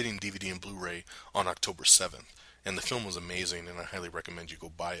all, it's hitting DVD and Blu-ray on October 7th. And the film was amazing, and I highly recommend you go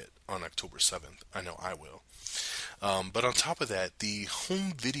buy it on October 7th. I know I will. But on top of that, the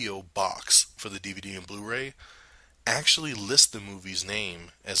home video box for the DVD and Blu-ray actually lists the movie's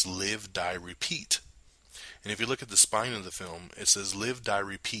name as Live, Die, Repeat. And if you look at the spine of the film, it says Live, Die,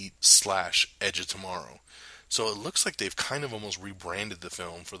 Repeat / Edge of Tomorrow. So it looks like they've kind of almost rebranded the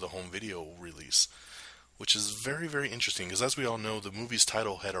film for the home video release, which is very, very interesting, because as we all know, the movie's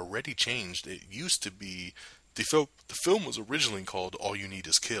title had already changed. It used to be, the film was originally called All You Need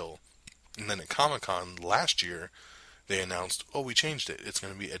Is Kill, and then at Comic-Con last year, they announced, oh, we changed it, it's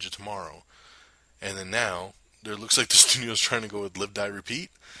going to be Edge of Tomorrow. And then now, it looks like the studio's trying to go with Live, Die,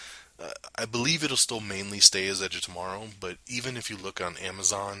 Repeat. I believe it'll still mainly stay as Edge of Tomorrow, but even if you look on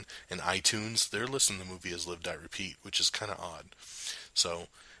Amazon and iTunes, they're listing the movie as Live, Die, Repeat, which is kind of odd. So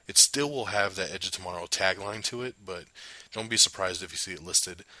it still will have that Edge of Tomorrow tagline to it, but don't be surprised if you see it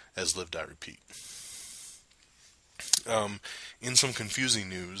listed as Live, Die, Repeat. In some confusing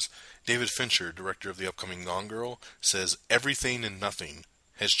news, David Fincher, director of the upcoming Gone Girl, says everything and nothing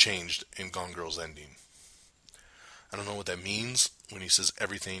has changed in Gone Girl's ending. I don't know what that means when he says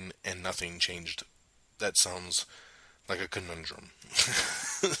everything and nothing changed. That sounds like a conundrum.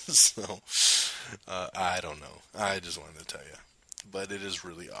 So, I don't know. I just wanted to tell you. But it is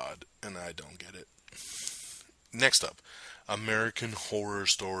really odd, and I don't get it. Next up, American Horror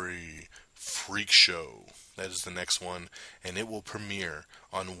Story Freak Show. That is the next one, and it will premiere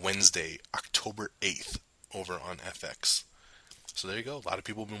on Wednesday, October 8th, over on FX. So there you go. A lot of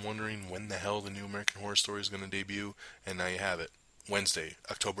people have been wondering when the hell the new American Horror Story is going to debut, and now you have it. Wednesday,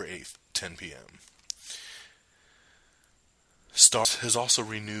 October 8th, 10 p.m. Starz has also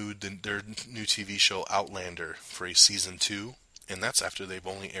renewed their new TV show Outlander for a season 2, and that's after they've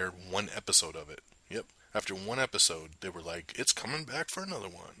only aired one episode of it. Yep, after one episode, they were like, it's coming back for another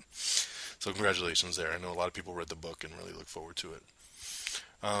one. So congratulations there. I know a lot of people read the book and really look forward to it.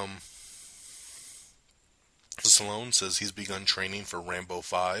 Stallone says he's begun training for Rambo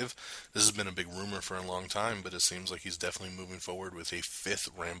 5. This has been a big rumor for a long time, but it seems like he's definitely moving forward with a 5th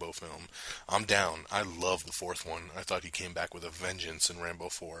Rambo film. I'm down. I love the 4th one. I thought he came back with a vengeance in Rambo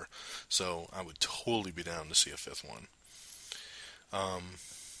 4, so I would totally be down to see a 5th one.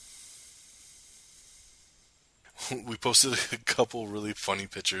 we posted a couple really funny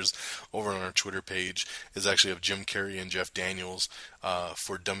pictures over on our Twitter page. It's actually of Jim Carrey and Jeff Daniels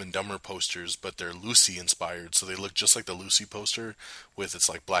for Dumb and Dumber posters, but they're Lucy inspired, so they look just like the Lucy poster with its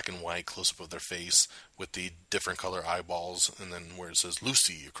like black and white close up of their face with the different color eyeballs, and then where it says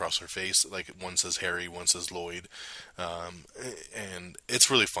Lucy across her face, like one says Harry, one says Lloyd, and it's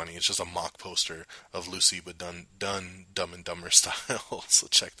really funny. It's just a mock poster of Lucy, but done Dumb and Dumber style. So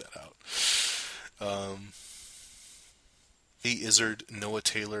check that out. Lee Izzard, Noah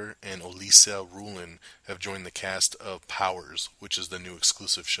Taylor, and Olisa Rulin have joined the cast of Powers, which is the new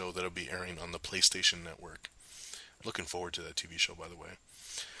exclusive show that'll be airing on the PlayStation Network. Looking forward to that TV show, by the way.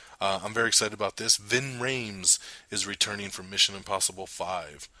 I'm very excited about this. Vin Rames is returning from Mission Impossible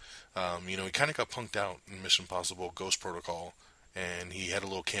 5. He kind of got punked out in Mission Impossible Ghost Protocol, and he had a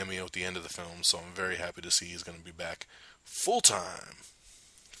little cameo at the end of the film, so I'm very happy to see he's going to be back full-time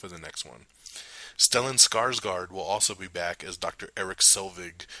for the next one. Stellan Skarsgård will also be back as Dr. Eric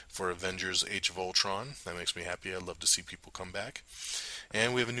Selvig for Avengers Age of Ultron. That makes me happy. I love to see people come back.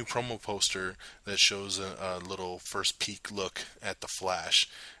 And we have a new promo poster that shows a little first peek look at The Flash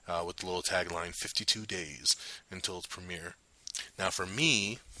with the little tagline, 52 days until its premiere. Now for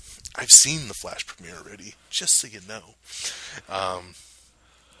me, I've seen The Flash premiere already, just so you know. I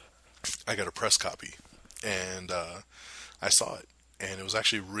got a press copy, and I saw it. And it was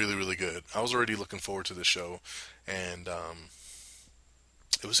actually really, really good. I was already looking forward to the show, and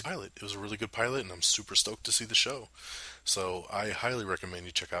it was a pilot. It was a really good pilot, and I'm super stoked to see the show. So I highly recommend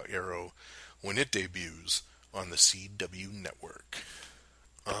you check out Arrow when it debuts on the CW network.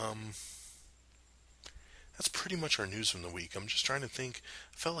 That's pretty much our news from the week. I'm just trying to think.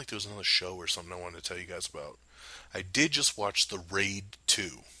 I felt like there was another show or something I wanted to tell you guys about. I did just watch The Raid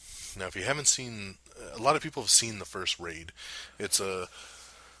 2. Now, if you haven't seen, a lot of people have seen the first Raid. It's a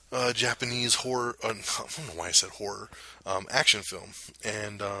Japanese horror, I don't know why I said horror, action film.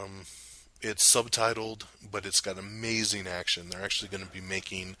 And it's subtitled, but it's got amazing action. They're actually going to be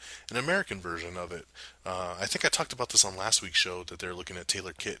making an American version of it. I think I talked about this on last week's show, that they're looking at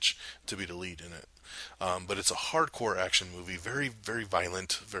Taylor Kitsch to be the lead in it. But it's a hardcore action movie, very, very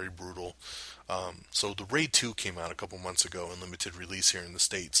violent, very brutal. So The Raid 2 came out a couple months ago in limited release here in the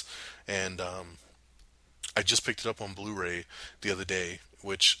States. And I just picked it up on Blu-ray the other day,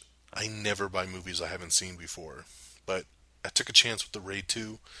 which I never buy movies I haven't seen before. But I took a chance with The Raid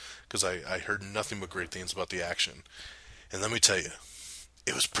 2 because I heard nothing but great things about the action. And let me tell you,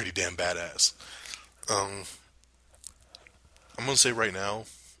 it was pretty damn badass. I'm going to say right now,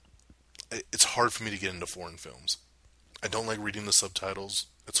 it's hard for me to get into foreign films. I don't like reading the subtitles.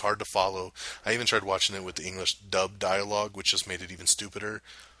 It's hard to follow. I even tried watching it with the English dub dialogue, which just made it even stupider.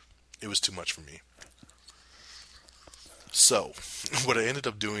 It was too much for me. So, what I ended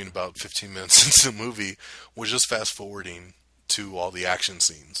up doing about 15 minutes into the movie was just fast forwarding to all the action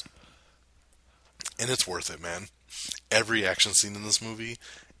scenes. And it's worth it, man. Every action scene in this movie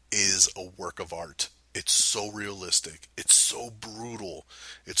is a work of art. It's so realistic. It's so brutal.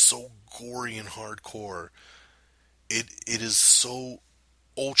 It's so gory and hardcore. It is so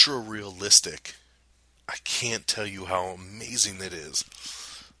ultra realistic. I can't tell you how amazing it is.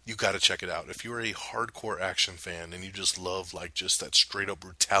 You got to check it out. If you're a hardcore action fan and you just love like just that straight up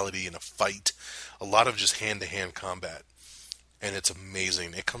brutality in a fight, a lot of just hand to hand combat, and it's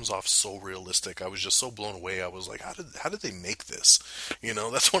amazing. It comes off so realistic. I was just so blown away. I was like, how did they make this? You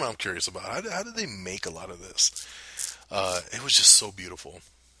know, that's what I'm curious about. How did they make a lot of this? It was just so beautiful.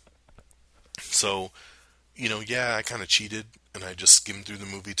 So, yeah, I kind of cheated, and I just skimmed through the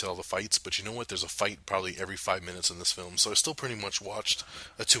movie to all the fights, but you know what? There's a fight probably every 5 minutes in this film, so I still pretty much watched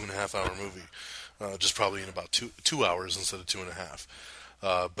a 2.5 hour movie, just probably in about 2 hours instead of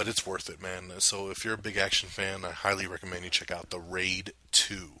 2.5. But it's worth it, man. So if you're a big action fan, I highly recommend you check out The Raid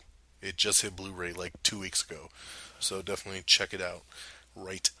 2. It just hit Blu-ray like 2 weeks ago, so definitely check it out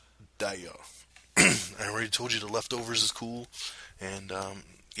right there. I already told you The Leftovers is cool, and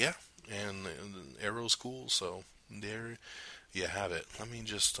yeah, and Arrow's cool, so there you have it. Let me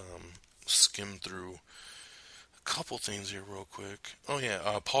just skim through a couple things here real quick. Oh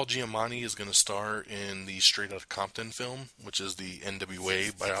yeah, Paul Giamatti is going to star in the Straight Outta Compton film, which is the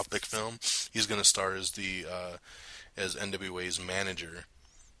NWA biopic film. He's going to star as as NWA's manager.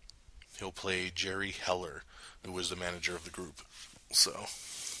 He'll play Jerry Heller, who was the manager of the group. So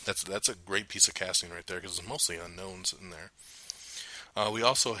that's a great piece of casting right there, because it's mostly unknowns in there. We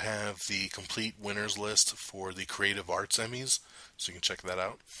also have the complete winners list for the Creative Arts Emmys, so you can check that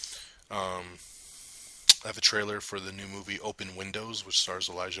out. I have a trailer for the new movie Open Windows, which stars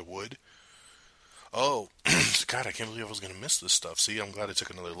Elijah Wood. Oh, God, I can't believe I was going to miss this stuff. See, I'm glad I took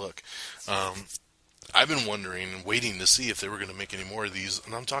another look. I've been wondering and waiting to see if they were going to make any more of these,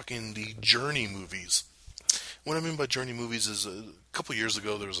 and I'm talking the Journey movies. What I mean by Journey movies is a couple years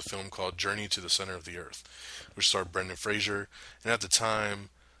ago there was a film called Journey to the Center of the Earth, which starred Brendan Fraser, and at the time,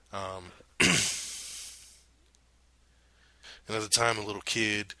 a little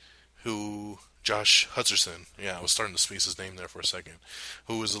kid who Josh Hutcherson, yeah, I was starting to space his name there for a second,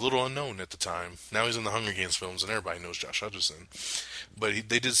 who was a little unknown at the time. Now he's in the Hunger Games films, and everybody knows Josh Hutcherson. But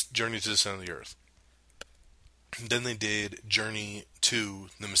they did Journey to the Center of the Earth. Then they did Journey to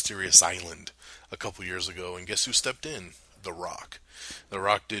the Mysterious Island a couple years ago, and guess who stepped in? The Rock. The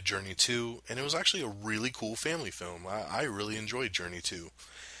Rock did Journey 2, and it was actually a really cool family film. I really enjoyed Journey 2.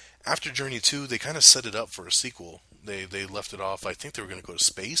 After Journey 2, they kind of set it up for a sequel. They left it off. I think they were going to go to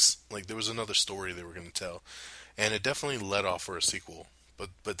space. Like, there was another story they were going to tell. And it definitely led off for a sequel.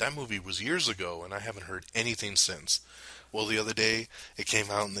 But that movie was years ago, and I haven't heard anything since. Well, the other day, it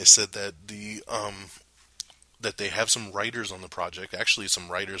came out, and they said that that they have some writers on the project. Actually,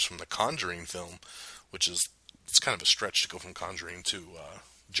 some writers from the Conjuring film, which is, it's kind of a stretch to go from Conjuring to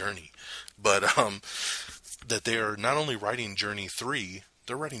Journey. But that they are not only writing Journey 3,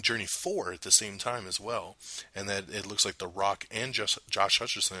 they're writing Journey 4 at the same time as well. And that it looks like The Rock and Josh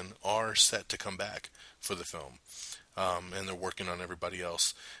Hutcherson are set to come back for the film. And they're working on everybody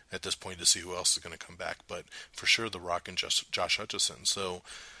else at this point to see who else is going to come back. But for sure, The Rock and Josh Hutcherson. So,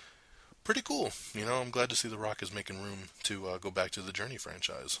 pretty cool. You know, I'm glad to see The Rock is making room to go back to the Journey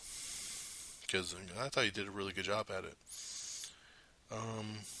franchise. Because I thought he did a really good job at it.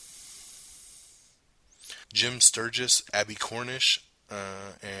 Jim Sturgis, Abby Cornish,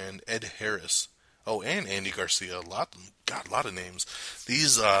 and Ed Harris. Oh, and Andy Garcia. A lot of names.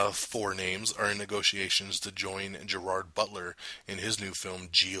 These 4 names are in negotiations to join Gerard Butler in his new film,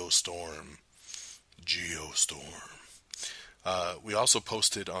 Geostorm. We also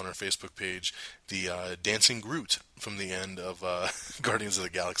posted on our Facebook page the Dancing Groot from the end of Guardians of the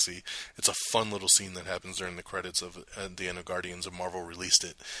Galaxy. It's a fun little scene that happens during the credits of the end of Guardians, and Marvel released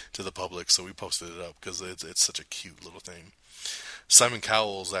it to the public, so we posted it up because it's such a cute little thing. Simon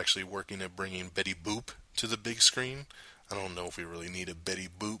Cowell is actually working at bringing Betty Boop to the big screen. I don't know if we really need a Betty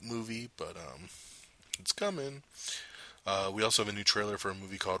Boop movie, but it's coming. We also have a new trailer for a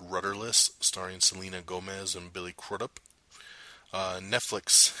movie called Rudderless, starring Selena Gomez and Billy Crudup.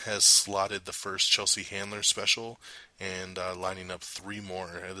 Netflix has slotted the first Chelsea Handler special and lining up 3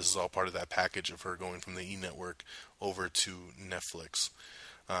 more. This is all part of that package of her going from the E! Network over to Netflix.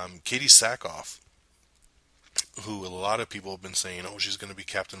 Katie Sackhoff, who a lot of people have been saying, oh, she's going to be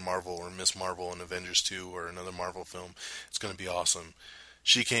Captain Marvel or Miss Marvel in Avengers 2 or another Marvel film. It's going to be awesome.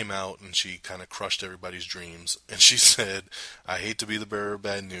 She came out and she kind of crushed everybody's dreams. And she said, I hate to be the bearer of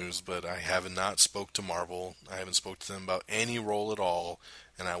bad news, but I have not spoke to Marvel. I haven't spoke to them about any role at all,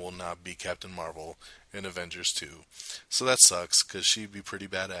 and I will not be Captain Marvel in Avengers 2. So that sucks, because she'd be pretty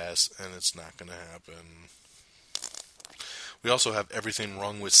badass, and it's not going to happen. We also have Everything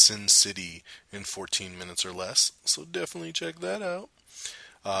Wrong with Sin City in 14 minutes or less, so definitely check that out.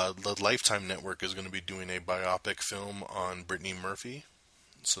 The Lifetime Network is going to be doing a biopic film on Brittany Murphy.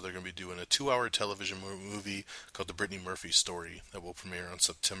 So they're going to be doing a 2-hour television movie called The Brittany Murphy Story that will premiere on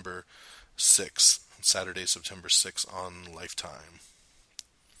September 6th, Saturday, September 6th on Lifetime.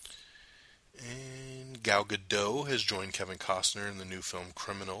 And Gal Gadot has joined Kevin Costner in the new film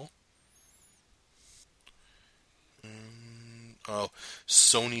Criminal.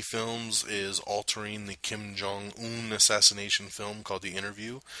 Sony Films is altering the Kim Jong-un assassination film called The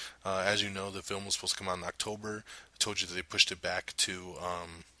Interview. As you know, the film was supposed to come out in October. I told you that they pushed it back to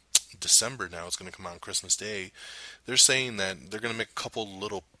December now. It's going to come out on Christmas Day. They're saying that they're going to make a couple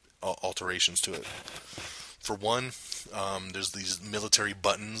little alterations to it. For one, there's these military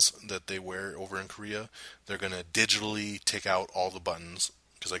buttons that they wear over in Korea. They're going to digitally take out all the buttons,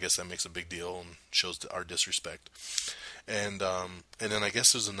 because I guess that makes a big deal and shows our disrespect. And then I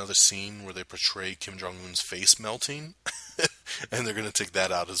guess there's another scene where they portray Kim Jong-un's face melting, and they're going to take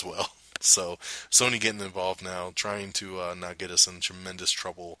that out as well. So Sony getting involved now, trying to not get us in tremendous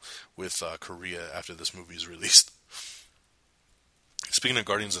trouble with Korea after this movie is released. Speaking of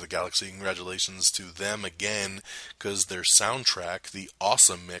Guardians of the Galaxy, congratulations to them again, because their soundtrack, the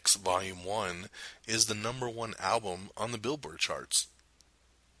Awesome Mix Volume 1, is the #1 album on the Billboard charts.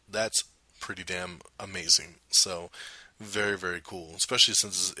 That's pretty damn amazing. So, very, very cool. Especially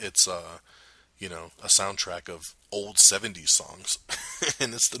since it's, a soundtrack of old 70s songs.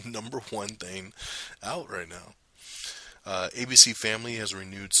 And it's the #1 thing out right now. ABC Family has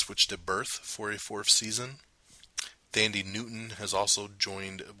renewed Switched at Birth for a 4th season. Thandie Newton has also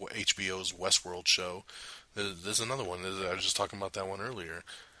joined HBO's Westworld show. There's another one. I was just talking about that one earlier.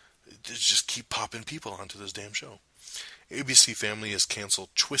 They just keep popping people onto this damn show. ABC Family has canceled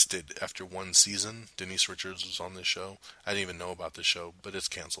Twisted after one season. Denise Richards was on this show. I didn't even know about this show, but it's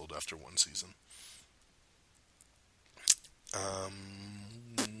canceled after one season.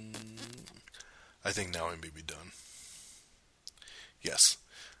 I think now I may be done. Yes.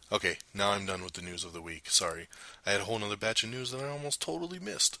 Okay, now I'm done with the news of the week. Sorry. I had a whole nother batch of news that I almost totally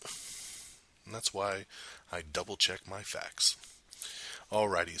missed. And that's why I double check my facts.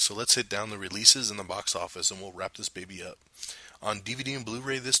 Alrighty, so let's hit down the releases in the box office and we'll wrap this baby up. On DVD and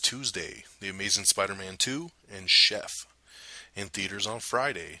Blu-ray this Tuesday, The Amazing Spider-Man 2 and Chef. In theaters on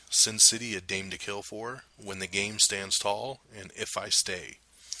Friday, Sin City: A Dame to Kill For, When the Game Stands Tall, and If I Stay.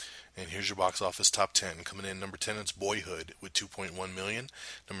 And here's your box office top 10. Coming in number 10 is Boyhood with 2.1 million.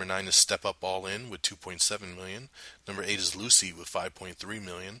 Number 9 is Step Up All In with 2.7 million. Number 8 is Lucy with 5.3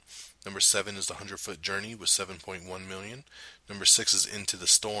 million. Number 7 is The 100-Foot Journey with 7.1 million. Number 6 is Into the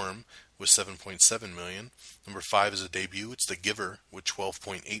Storm with 7.7 million. Number 5 is a debut. It's The Giver with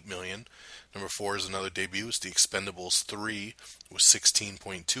 12.8 million. Number 4 is another debut. It's The Expendables 3 with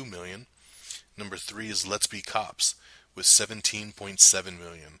 16.2 million. Number 3 is Let's Be Cops with 17.7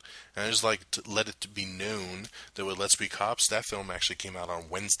 million. And I just like to let it be known that with Let's Be Cops, that film actually came out on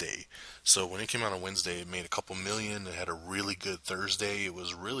Wednesday. So when it came out on Wednesday, it made a couple million. It had a really good Thursday. It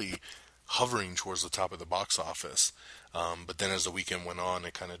was really hovering towards the top of the box office. But then as the weekend went on,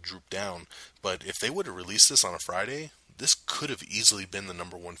 it kind of drooped down. But if they would have released this on a Friday, this could have easily been the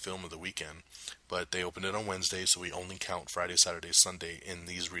number one film of the weekend. But they opened it on Wednesday, so we only count Friday, Saturday, Sunday in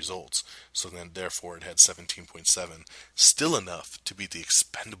these results. So then, therefore, it had 17.7. Still enough to beat The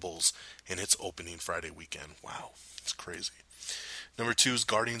Expendables in its opening Friday weekend. Wow, it's crazy. Number 2 is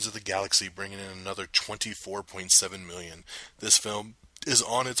Guardians of the Galaxy, bringing in another 24.7 million. This film is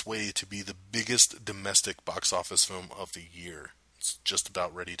on its way to be the biggest domestic box office film of the year. It's just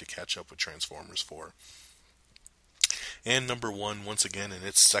about ready to catch up with Transformers 4. And number 1, once again in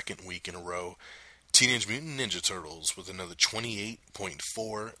its second week in a row, Teenage Mutant Ninja Turtles with another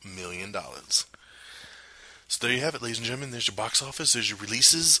 $28.4 million. So there you have it, ladies and gentlemen. There's your box office, there's your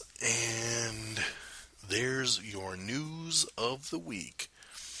releases, and there's your news of the week.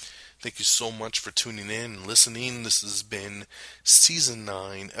 Thank you so much for tuning in and listening. This has been Season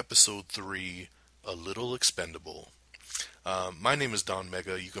 9, Episode 3, A Little Expendable. My name is Don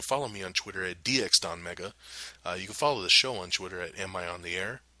Mega. You can follow me on Twitter at DXDonMega. You can follow the show on Twitter at Am I On The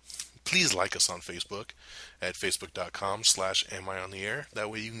Air. Please like us on Facebook at facebook.com/AmIOnTheAir. That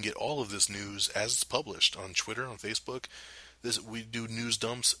way you can get all of this news as it's published on Twitter, on Facebook. We do news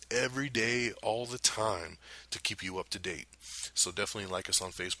dumps every day, all the time, to keep you up to date. So definitely like us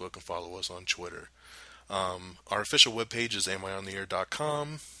on Facebook and follow us on Twitter. Our official webpage is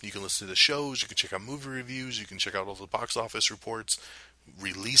amiontheair.com. You can listen to the shows, you can check out movie reviews, you can check out all the box office reports,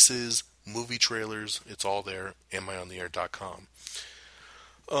 releases, movie trailers. It's all there, amiontheair.com.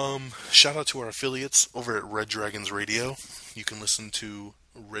 Shout out to our affiliates over at Red Dragons Radio. You can listen to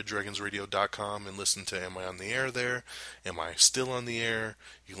reddragonsradio.com and listen to Am I On The Air there? Am I Still On The Air?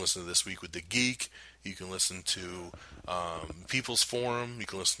 You can listen to This Week with the Geek. You can listen to People's Forum. You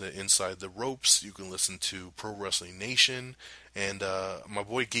can listen to Inside the Ropes. You can listen to Pro Wrestling Nation. And my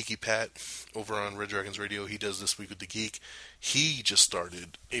boy Geeky Pat over on Red Dragons Radio, he does This Week with the Geek. He just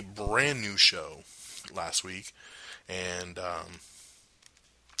started a brand new show last week. And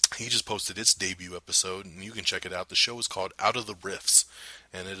he just posted its debut episode, and you can check it out. The show is called Out of the Rifts,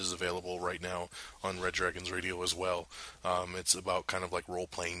 and it is available right now on Red Dragons Radio as well. It's about kind of like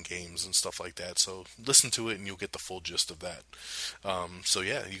role-playing games and stuff like that, so listen to it and you'll get the full gist of that. So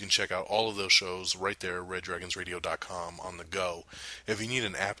yeah, you can check out all of those shows right there, reddragonsradio.com on the go. If you need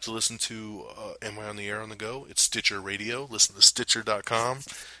an app to listen to Am I On The Air on the go, it's Stitcher Radio. Listen to Stitcher.com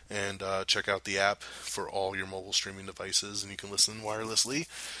and check out the app for all your mobile streaming devices, and you can listen wirelessly.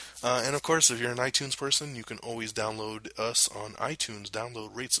 And of course, if you're an iTunes person, you can always download us on iTunes.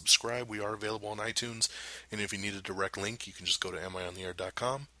 Download, rate, subscribe. We are available on iTunes. And if you need a direct link, you can just go to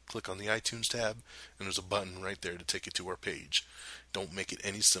amiontheair.com, click on the iTunes tab, and there's a button right there to take you to our page. Don't make it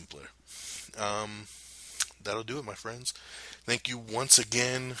any simpler. That'll do it, my friends. Thank you once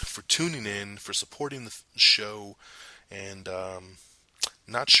again for tuning in, for supporting the show, and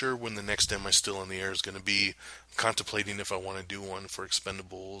not sure when the next Am I Still On The Air is going to be. I'm contemplating if I want to do one for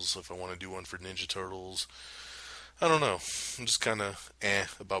Expendables, if I want to do one for Ninja Turtles. I don't know. I'm just kind of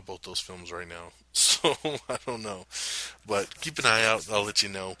about both those films right now. So, I don't know. But keep an eye out. I'll let you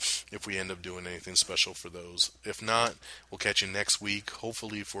know if we end up doing anything special for those. If not, we'll catch you next week,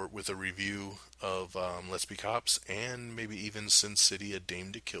 hopefully with a review of Let's Be Cops and maybe even Sin City: A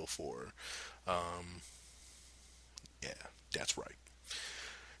Dame to Kill For. Yeah, that's right.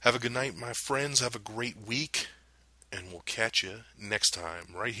 Have a good night, my friends. Have a great week. And we'll catch you next time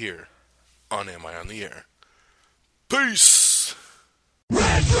right here on Am I on the Air? Peace!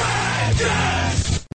 Red Dragons!